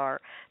BTR.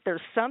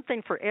 There's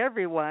something for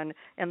everyone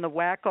in the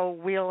Wacko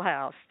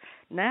wheelhouse.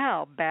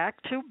 Now,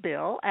 back to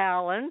Bill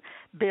Allen.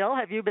 Bill,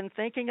 have you been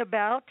thinking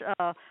about,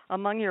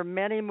 among your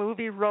many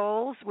movie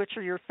roles, which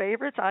are your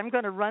favorites? I'm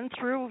going to run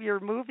through your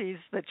movies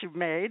that you've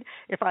made.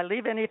 If I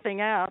leave anything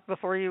out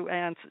before you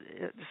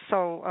answer,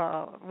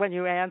 so when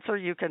you answer,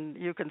 you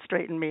can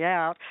straighten me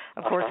out.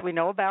 Of course, we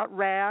know about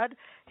RAD,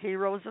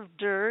 Heroes of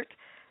Dirt,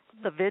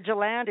 The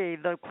Vigilante,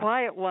 The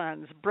Quiet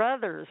Ones,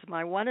 Brothers,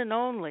 My One and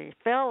Only,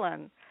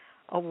 Felon,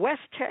 A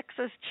West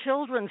Texas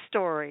Children's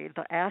Story,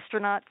 The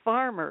Astronaut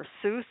Farmer,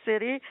 Sioux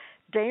City,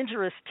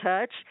 Dangerous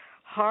Touch,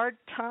 Hard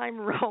Time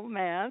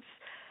Romance,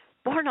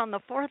 Born on the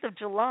 4th of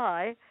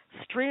July,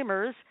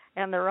 Streamers,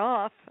 and They're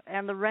Off,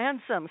 and The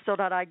Ransom.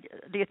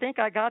 Do you think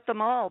I got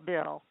them all,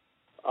 Bill?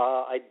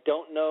 I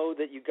don't know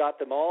that you got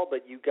them all,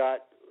 but you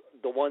got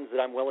the ones that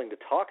I'm willing to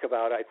talk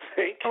about, I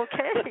think.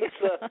 Okay.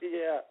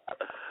 Yeah.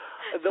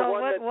 The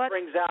one that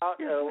springs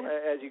out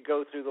as you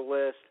go through the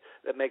list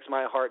that makes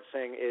my heart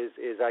sing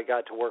is I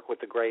got to work with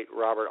the great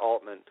Robert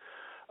Altman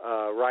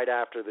right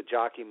after the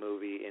Jockey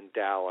movie in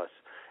Dallas.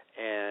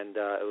 And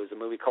it was a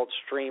movie called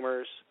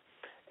Streamers,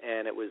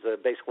 and it was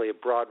basically a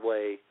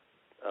Broadway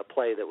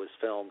play that was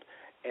filmed.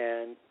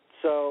 And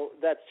so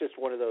that's just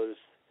one of those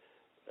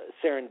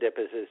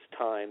serendipitous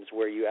times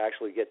where you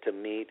actually get to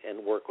meet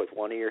and work with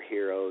one of your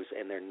heroes,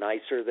 and they're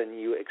nicer than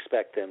you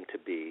expect them to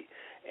be.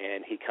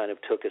 And he kind of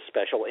took a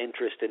special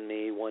interest in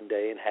me one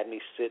day and had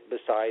me sit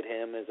beside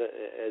him as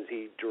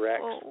he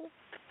directs. Oh.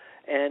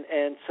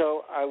 And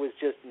so I was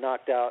just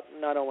knocked out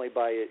not only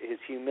by his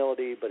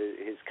humility but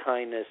his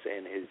kindness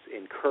and his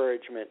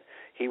encouragement.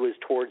 He was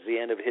towards the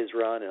end of his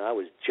run, and I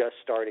was just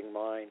starting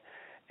mine.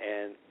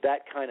 And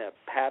that kind of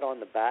pat on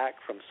the back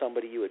from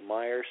somebody you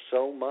admire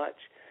so much,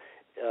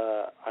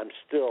 I'm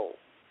still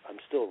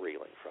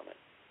reeling from it.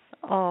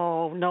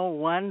 Oh, no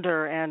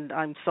wonder, and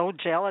I'm so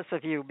jealous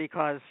of you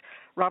because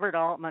Robert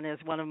Altman is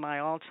one of my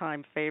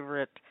all-time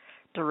favorite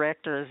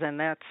directors, and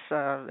that's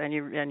and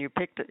you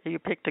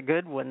picked a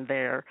good one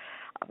there.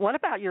 What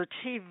about your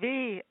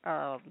TV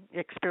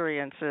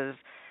experiences?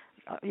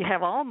 You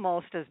have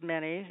almost as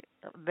many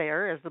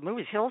there as the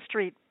movies: Hill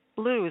Street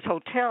Blues,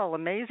 Hotel,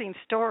 Amazing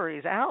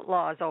Stories,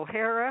 Outlaws,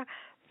 O'Hara,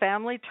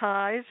 Family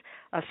Ties,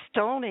 A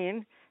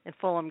Stoning in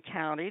Fulham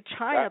County,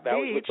 China Beach. That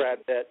was with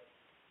Brad Pitt.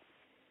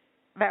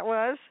 That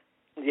was?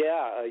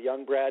 Yeah,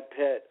 young Brad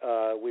Pitt.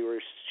 We were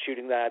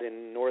shooting that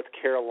in North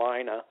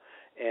Carolina,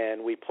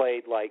 and we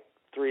played like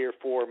 3 or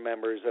 4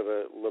 members of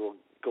a little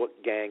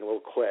gang, a little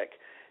clique.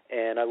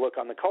 And I look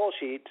on the call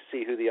sheet to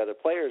see who the other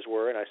players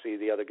were, and I see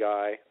the other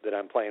guy that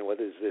I'm playing with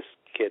is this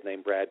kid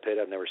named Brad Pitt.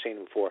 I've never seen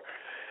him before.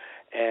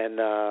 And,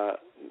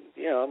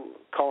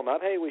 call him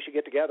up, hey, we should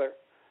get together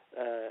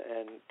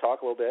and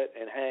talk a little bit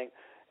and hang.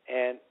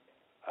 And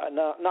I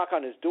knock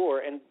on his door,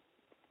 and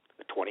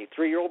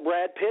 23-year-old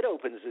Brad Pitt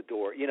opens the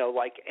door,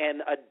 like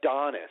an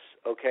Adonis,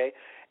 okay?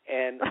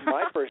 And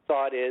my first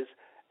thought is,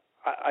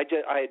 I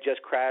had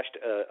just crashed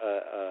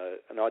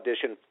an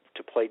audition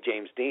to play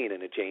James Dean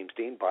in a James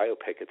Dean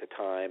biopic at the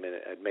time, and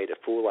I'd made a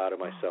fool out of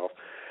myself.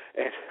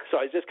 And so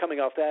I was just coming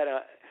off that.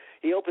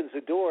 He opens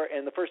the door,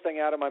 and the first thing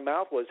out of my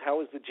mouth was, how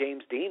was the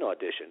James Dean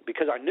audition?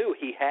 Because I knew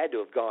he had to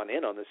have gone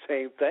in on the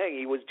same thing.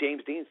 He was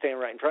James Dean standing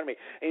right in front of me.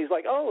 And he's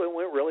like, oh, it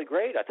went really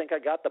great. I think I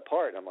got the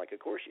part. And I'm like, of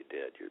course you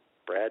did. You're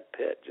Brad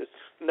Pitt. Just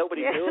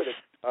nobody knew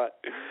it.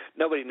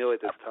 Nobody knew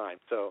at this time.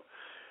 So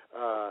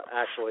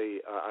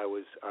actually, I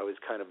was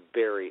kind of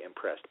very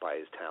impressed by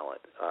his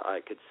talent.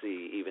 I could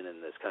see, even in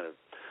this kind of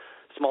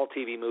small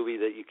TV movie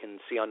that you can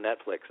see on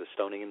Netflix, A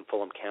Stoning in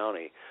Fulham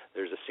County,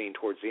 there's a scene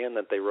towards the end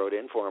that they wrote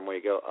in for him where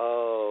you go,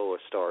 oh,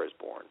 A Star is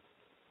Born.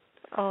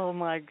 Oh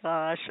my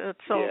gosh!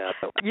 So yeah,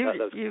 that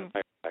was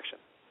my reaction.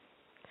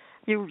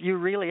 You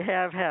really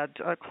have had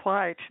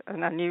quite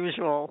an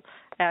unusual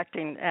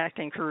acting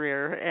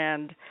career,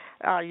 and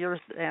are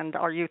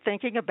you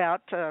thinking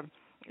about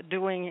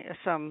doing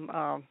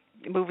some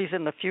movies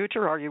in the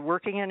future? Are you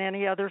working in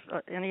any other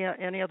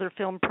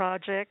film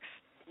projects?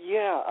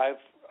 Yeah,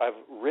 I've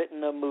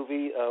written a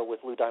movie with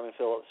Lou Diamond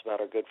Phillips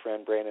about our good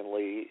friend Brandon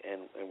Lee,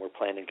 and we're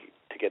planning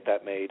to get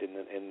that made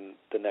in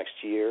the next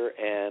year.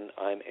 And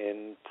I'm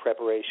in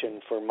preparation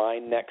for my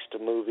next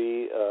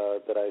movie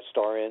that I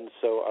star in.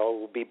 So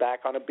I'll be back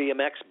on a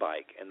BMX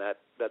bike, and that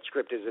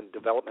script is in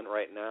development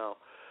right now.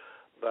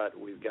 But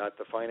we've got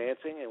the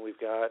financing, and we've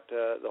got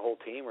the whole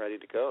team ready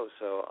to go.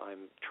 So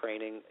I'm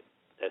training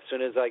as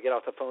soon as I get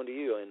off the phone to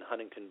you in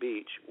Huntington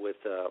Beach with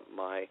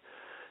my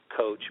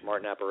coach,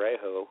 Martin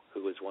Aparejo,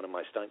 who was one of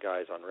my stunt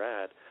guys on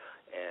RAD,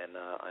 and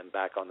I'm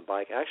back on the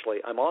bike. Actually,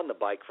 I'm on the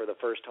bike for the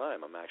first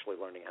time. I'm actually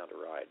learning how to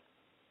ride.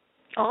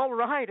 All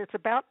right. It's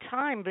about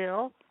time,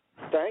 Bill.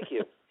 Thank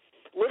you.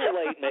 A little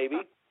late, maybe.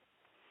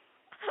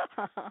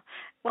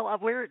 Well,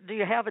 do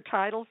you have a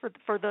title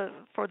for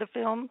the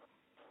film?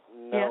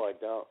 No, yes? I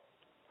don't.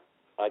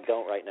 I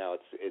don't right now.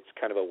 It's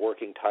kind of a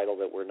working title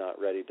that we're not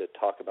ready to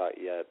talk about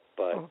yet,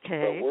 but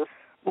okay.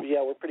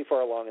 Yeah, we're pretty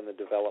far along in the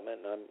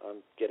development, and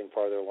I'm getting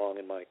farther along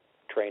in my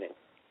training.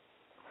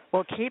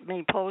 Well, keep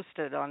me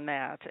posted on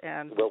that,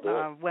 and Will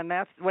do.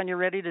 When you're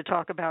ready to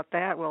talk about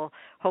that, we'll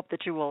hope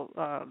that you will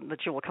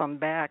come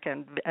back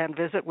and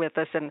visit with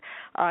us. And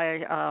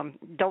I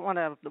don't want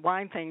to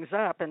wind things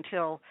up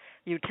until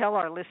you tell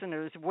our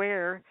listeners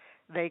where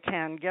they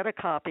can get a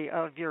copy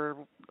of your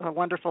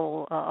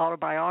wonderful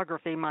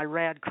autobiography, My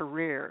RAD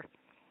Career.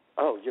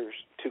 Oh, you're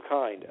too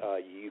kind.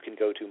 You can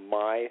go to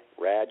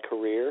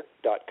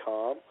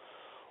myradcareer.com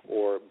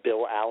or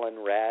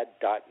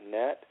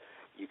billallenrad.net.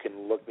 You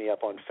can look me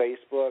up on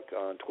Facebook,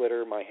 on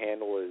Twitter. My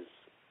handle is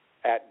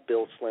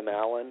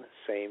 @BillSlimAllen.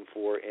 Same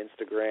for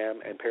Instagram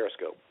and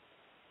Periscope.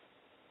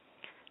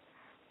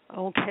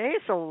 Okay,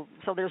 so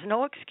there's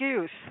no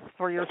excuse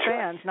for your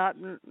fans not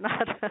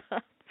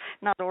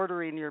not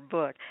ordering your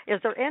book. Is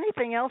there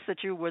anything else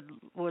that you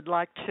would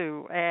like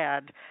to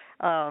add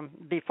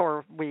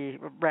before we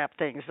wrap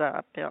things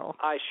up, Bill?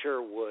 I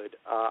sure would.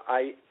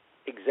 I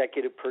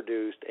executive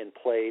produced and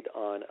played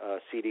on a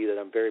CD that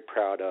I'm very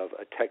proud of.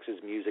 A Texas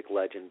music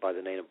legend by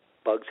the name of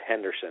Bugs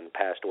Henderson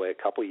passed away a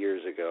couple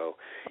years ago.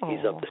 Oh.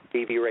 He's of the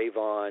Stevie Ray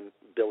Vaughan,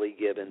 Billy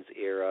Gibbons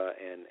era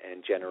and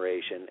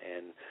generation,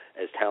 and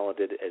as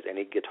talented as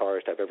any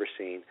guitarist I've ever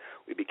seen.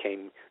 We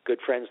became good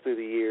friends through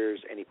the years,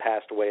 and he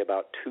passed away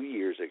about 2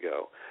 years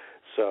ago.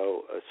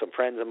 So some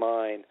friends of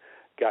mine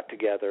got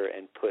together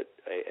and put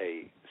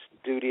a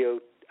studio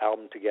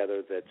album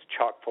together that's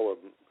chock full of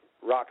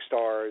rock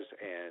stars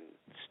and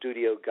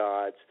studio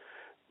gods.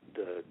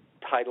 The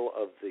title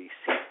of the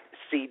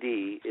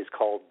CD is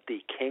called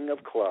The King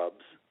of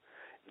Clubs.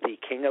 The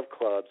King of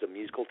Clubs, a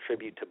musical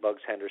tribute to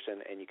Bugs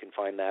Henderson, and you can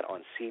find that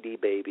on CD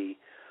Baby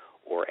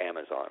or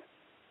Amazon.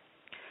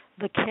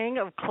 The King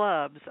of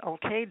Clubs.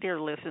 Okay, dear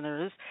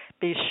listeners,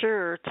 be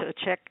sure to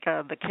check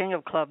The King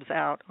of Clubs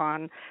out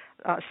on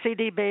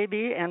CD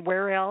Baby and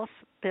where else,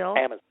 Bill?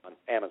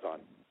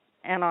 Amazon.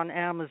 And on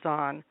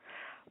Amazon.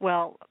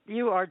 Well,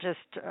 you are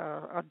just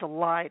a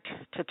delight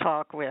to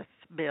talk with,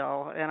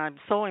 Bill, and I'm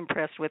so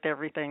impressed with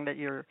everything that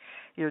you're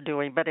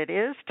doing. But it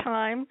is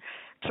time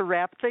to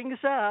wrap things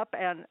up,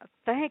 and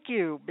thank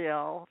you,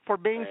 Bill, for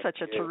being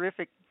such a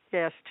terrific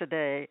guest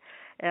today.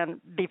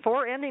 And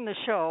before ending the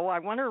show, I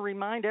want to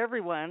remind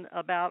everyone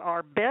about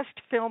our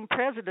Best Film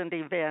President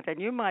event,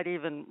 and you might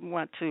even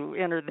want to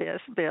enter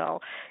this,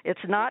 Bill. It's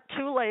not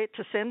too late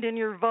to send in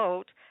your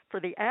vote for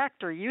the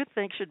actor you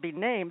think should be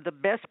named the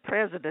best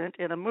president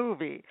in a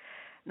movie.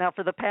 Now,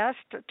 for the past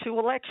 2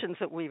 elections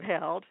that we've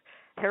held,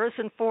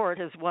 Harrison Ford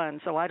has won,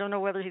 so I don't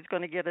know whether he's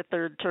going to get a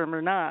third term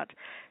or not.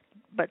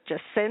 But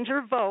just send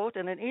your vote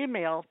in an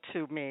email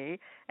to me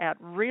at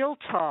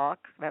realtalk,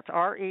 that's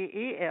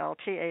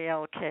REELTALK,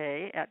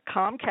 at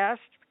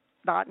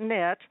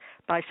Comcast.net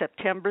by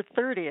September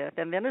 30th.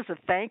 And then as a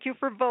thank you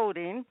for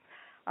voting,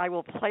 I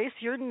will place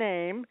your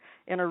name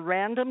in a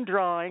random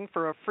drawing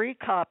for a free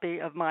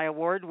copy of my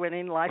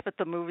award-winning Life at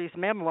the Movies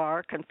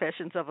memoir,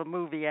 Confessions of a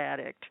Movie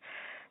Addict.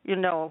 You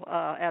know,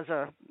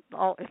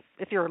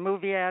 if you're a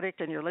movie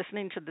addict and you're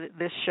listening to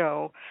this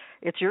show,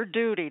 it's your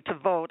duty to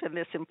vote in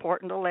this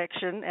important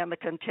election, and the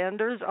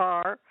contenders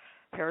are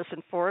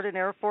Harrison Ford in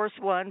Air Force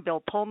One,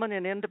 Bill Pullman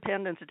in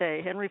Independence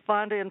Day, Henry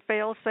Fonda in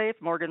Failsafe,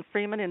 Morgan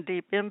Freeman in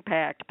Deep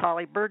Impact,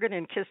 Polly Bergen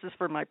in Kisses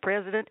for My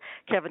President,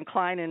 Kevin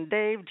Kline in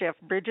Dave, Jeff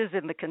Bridges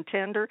in The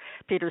Contender,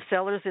 Peter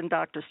Sellers in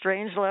Dr.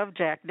 Strangelove,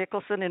 Jack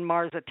Nicholson in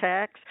Mars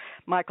Attacks,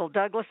 Michael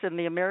Douglas in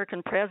The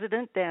American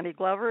President, Danny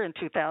Glover in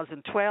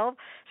 2012,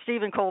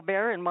 Stephen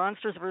Colbert in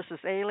Monsters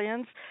vs.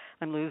 Aliens,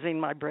 I'm losing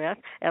my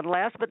breath, and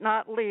last but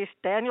not least,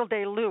 Daniel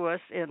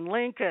Day-Lewis in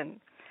Lincoln.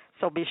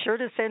 So be sure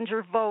to send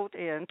your vote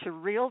in to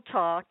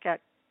realtalk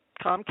at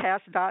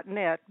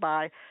Comcast.net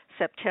by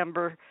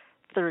September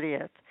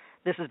 30th.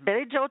 This is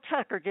Betty Jo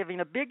Tucker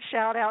giving a big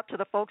shout-out to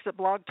the folks at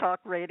Blog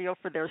Talk Radio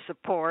for their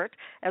support,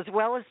 as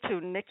well as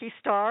to Nikki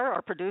Starr,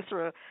 our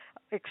producer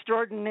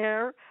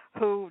extraordinaire,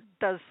 who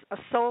does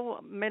so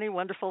many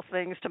wonderful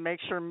things to make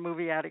sure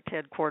Movie Addict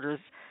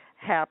Headquarters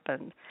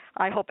happen.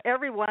 I hope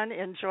everyone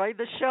enjoyed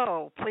the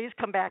show. Please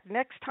come back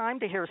next time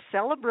to hear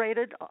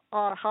celebrated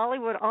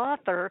Hollywood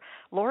author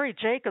Lori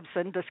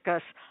Jacobson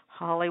discuss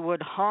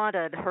Hollywood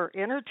Haunted, her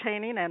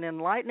entertaining and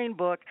enlightening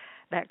book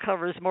that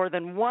covers more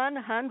than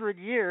 100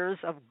 years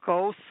of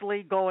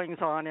ghostly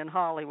goings-on in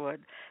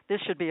Hollywood. This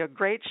should be a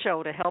great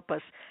show to help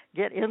us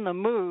get in the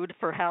mood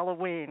for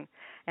Halloween.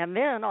 And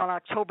then on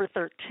October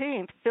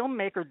 13th,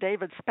 filmmaker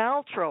David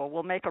Spaltro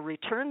will make a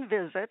return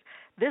visit,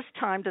 this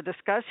time to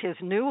discuss his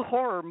new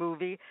horror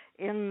movie,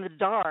 In the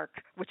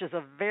Dark, which is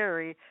a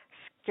very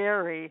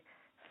scary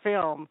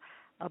film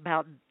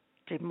about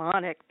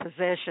demonic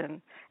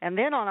possession. And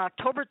then on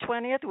October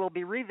 20th, we'll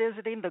be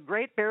revisiting the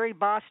great Barry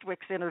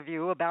Bostwick's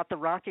interview about the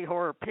Rocky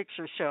Horror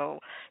Picture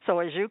Show. So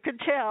as you can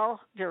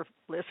tell, dear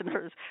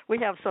listeners, we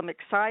have some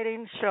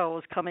exciting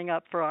shows coming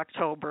up for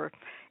October.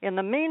 In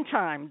the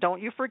meantime, don't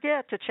you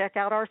forget to check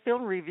out our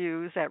film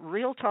reviews at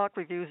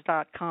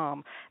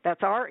realtalkreviews.com.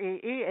 That's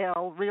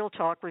REEL,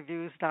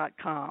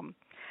 realtalkreviews.com.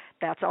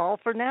 That's all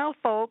for now,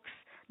 folks.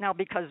 Now,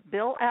 because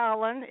Bill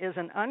Allen is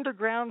an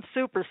underground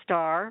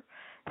superstar,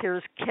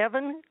 here's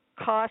Kevin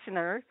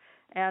Costner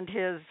and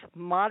his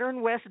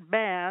Modern West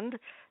Band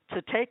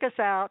to take us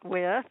out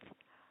with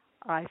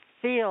I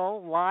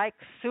Feel Like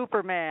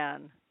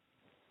Superman.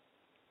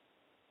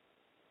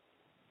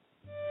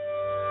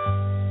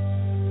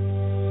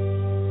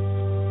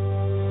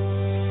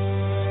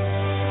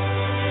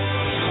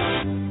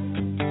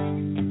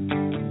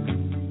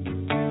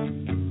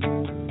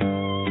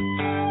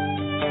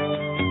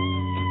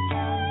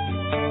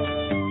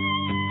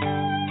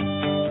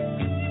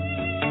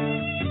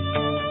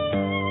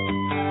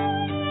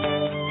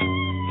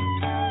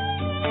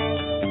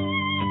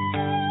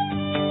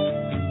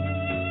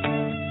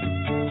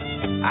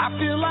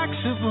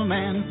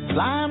 Superman,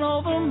 flying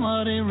over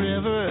muddy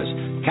rivers,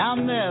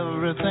 counting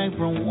everything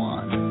from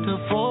 1 to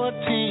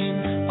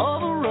 14.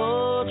 Over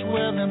roads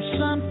where them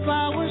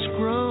sunflowers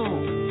grow,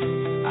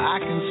 I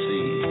can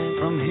see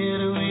from here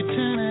to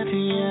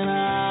eternity, and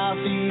I'll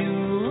see you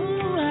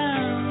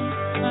around.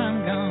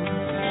 I'm gone.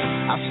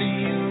 I'll see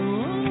you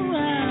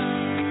around.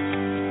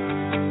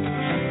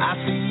 I'll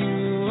see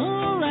you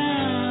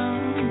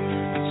around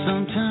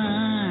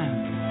sometime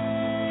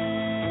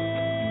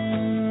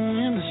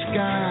in the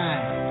sky.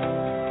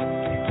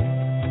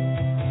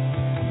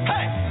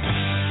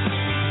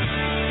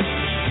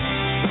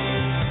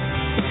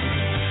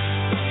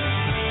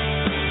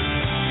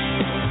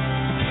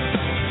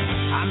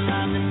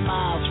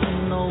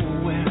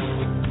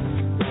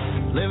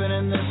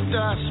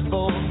 Dust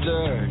Bowl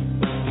dirt,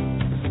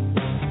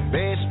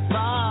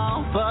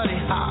 baseball, Buddy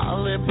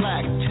Holly,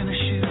 black tennis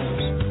shoes,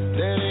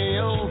 dirty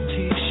old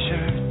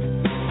t-shirt,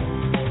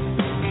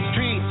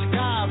 streets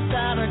carved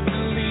out of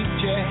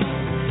caliche,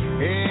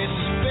 it's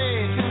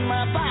space in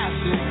my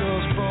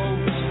bicycle's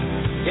bolts.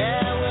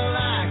 Yeah, well,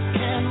 I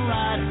can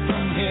ride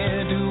from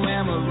here to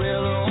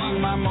Amarillo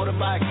on my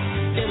motorbike.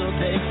 It'll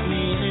take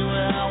me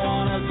anywhere I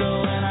wanna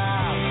go, and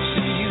I'll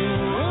see you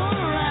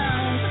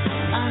around.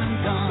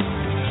 I'm gone.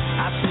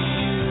 I see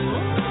you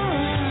around.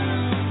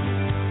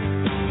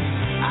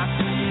 I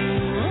see you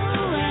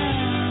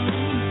around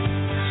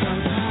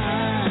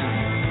sometime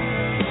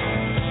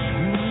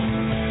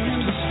in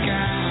the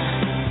sky.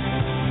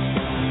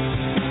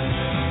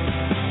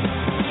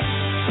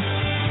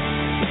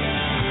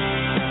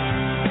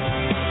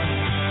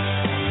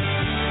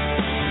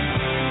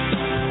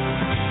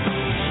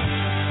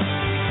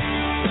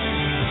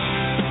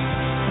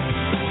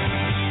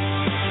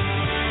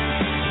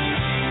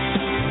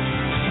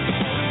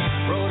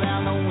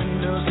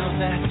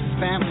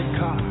 Family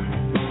car,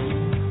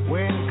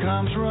 wind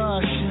comes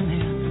rushing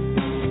in.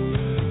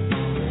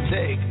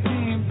 Take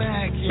me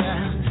back,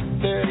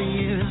 yeah, 30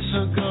 years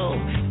ago.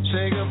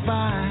 Say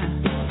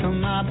goodbye to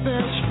my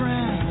best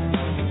friend.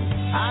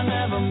 I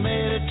never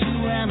made it to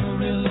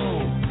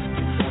Amarillo,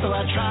 though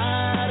I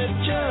tried it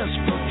just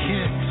for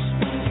kicks.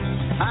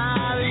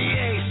 The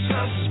ace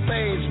of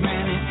spades,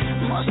 man,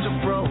 it must have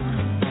broke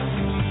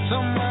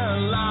somewhere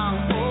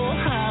along old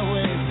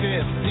Highway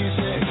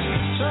 56.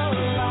 So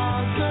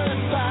long,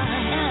 goodbye.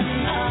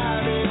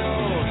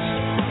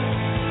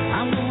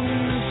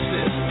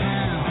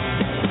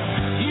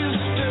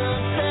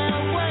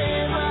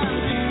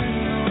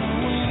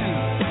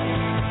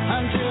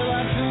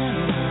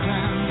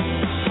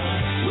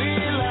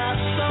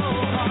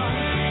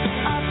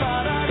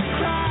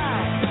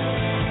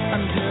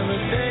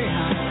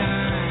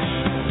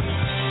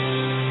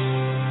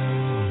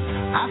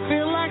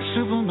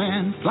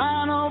 Superman,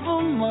 flying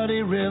over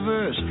muddy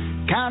rivers,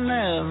 counting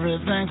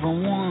everything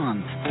from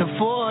 1 to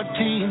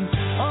 14.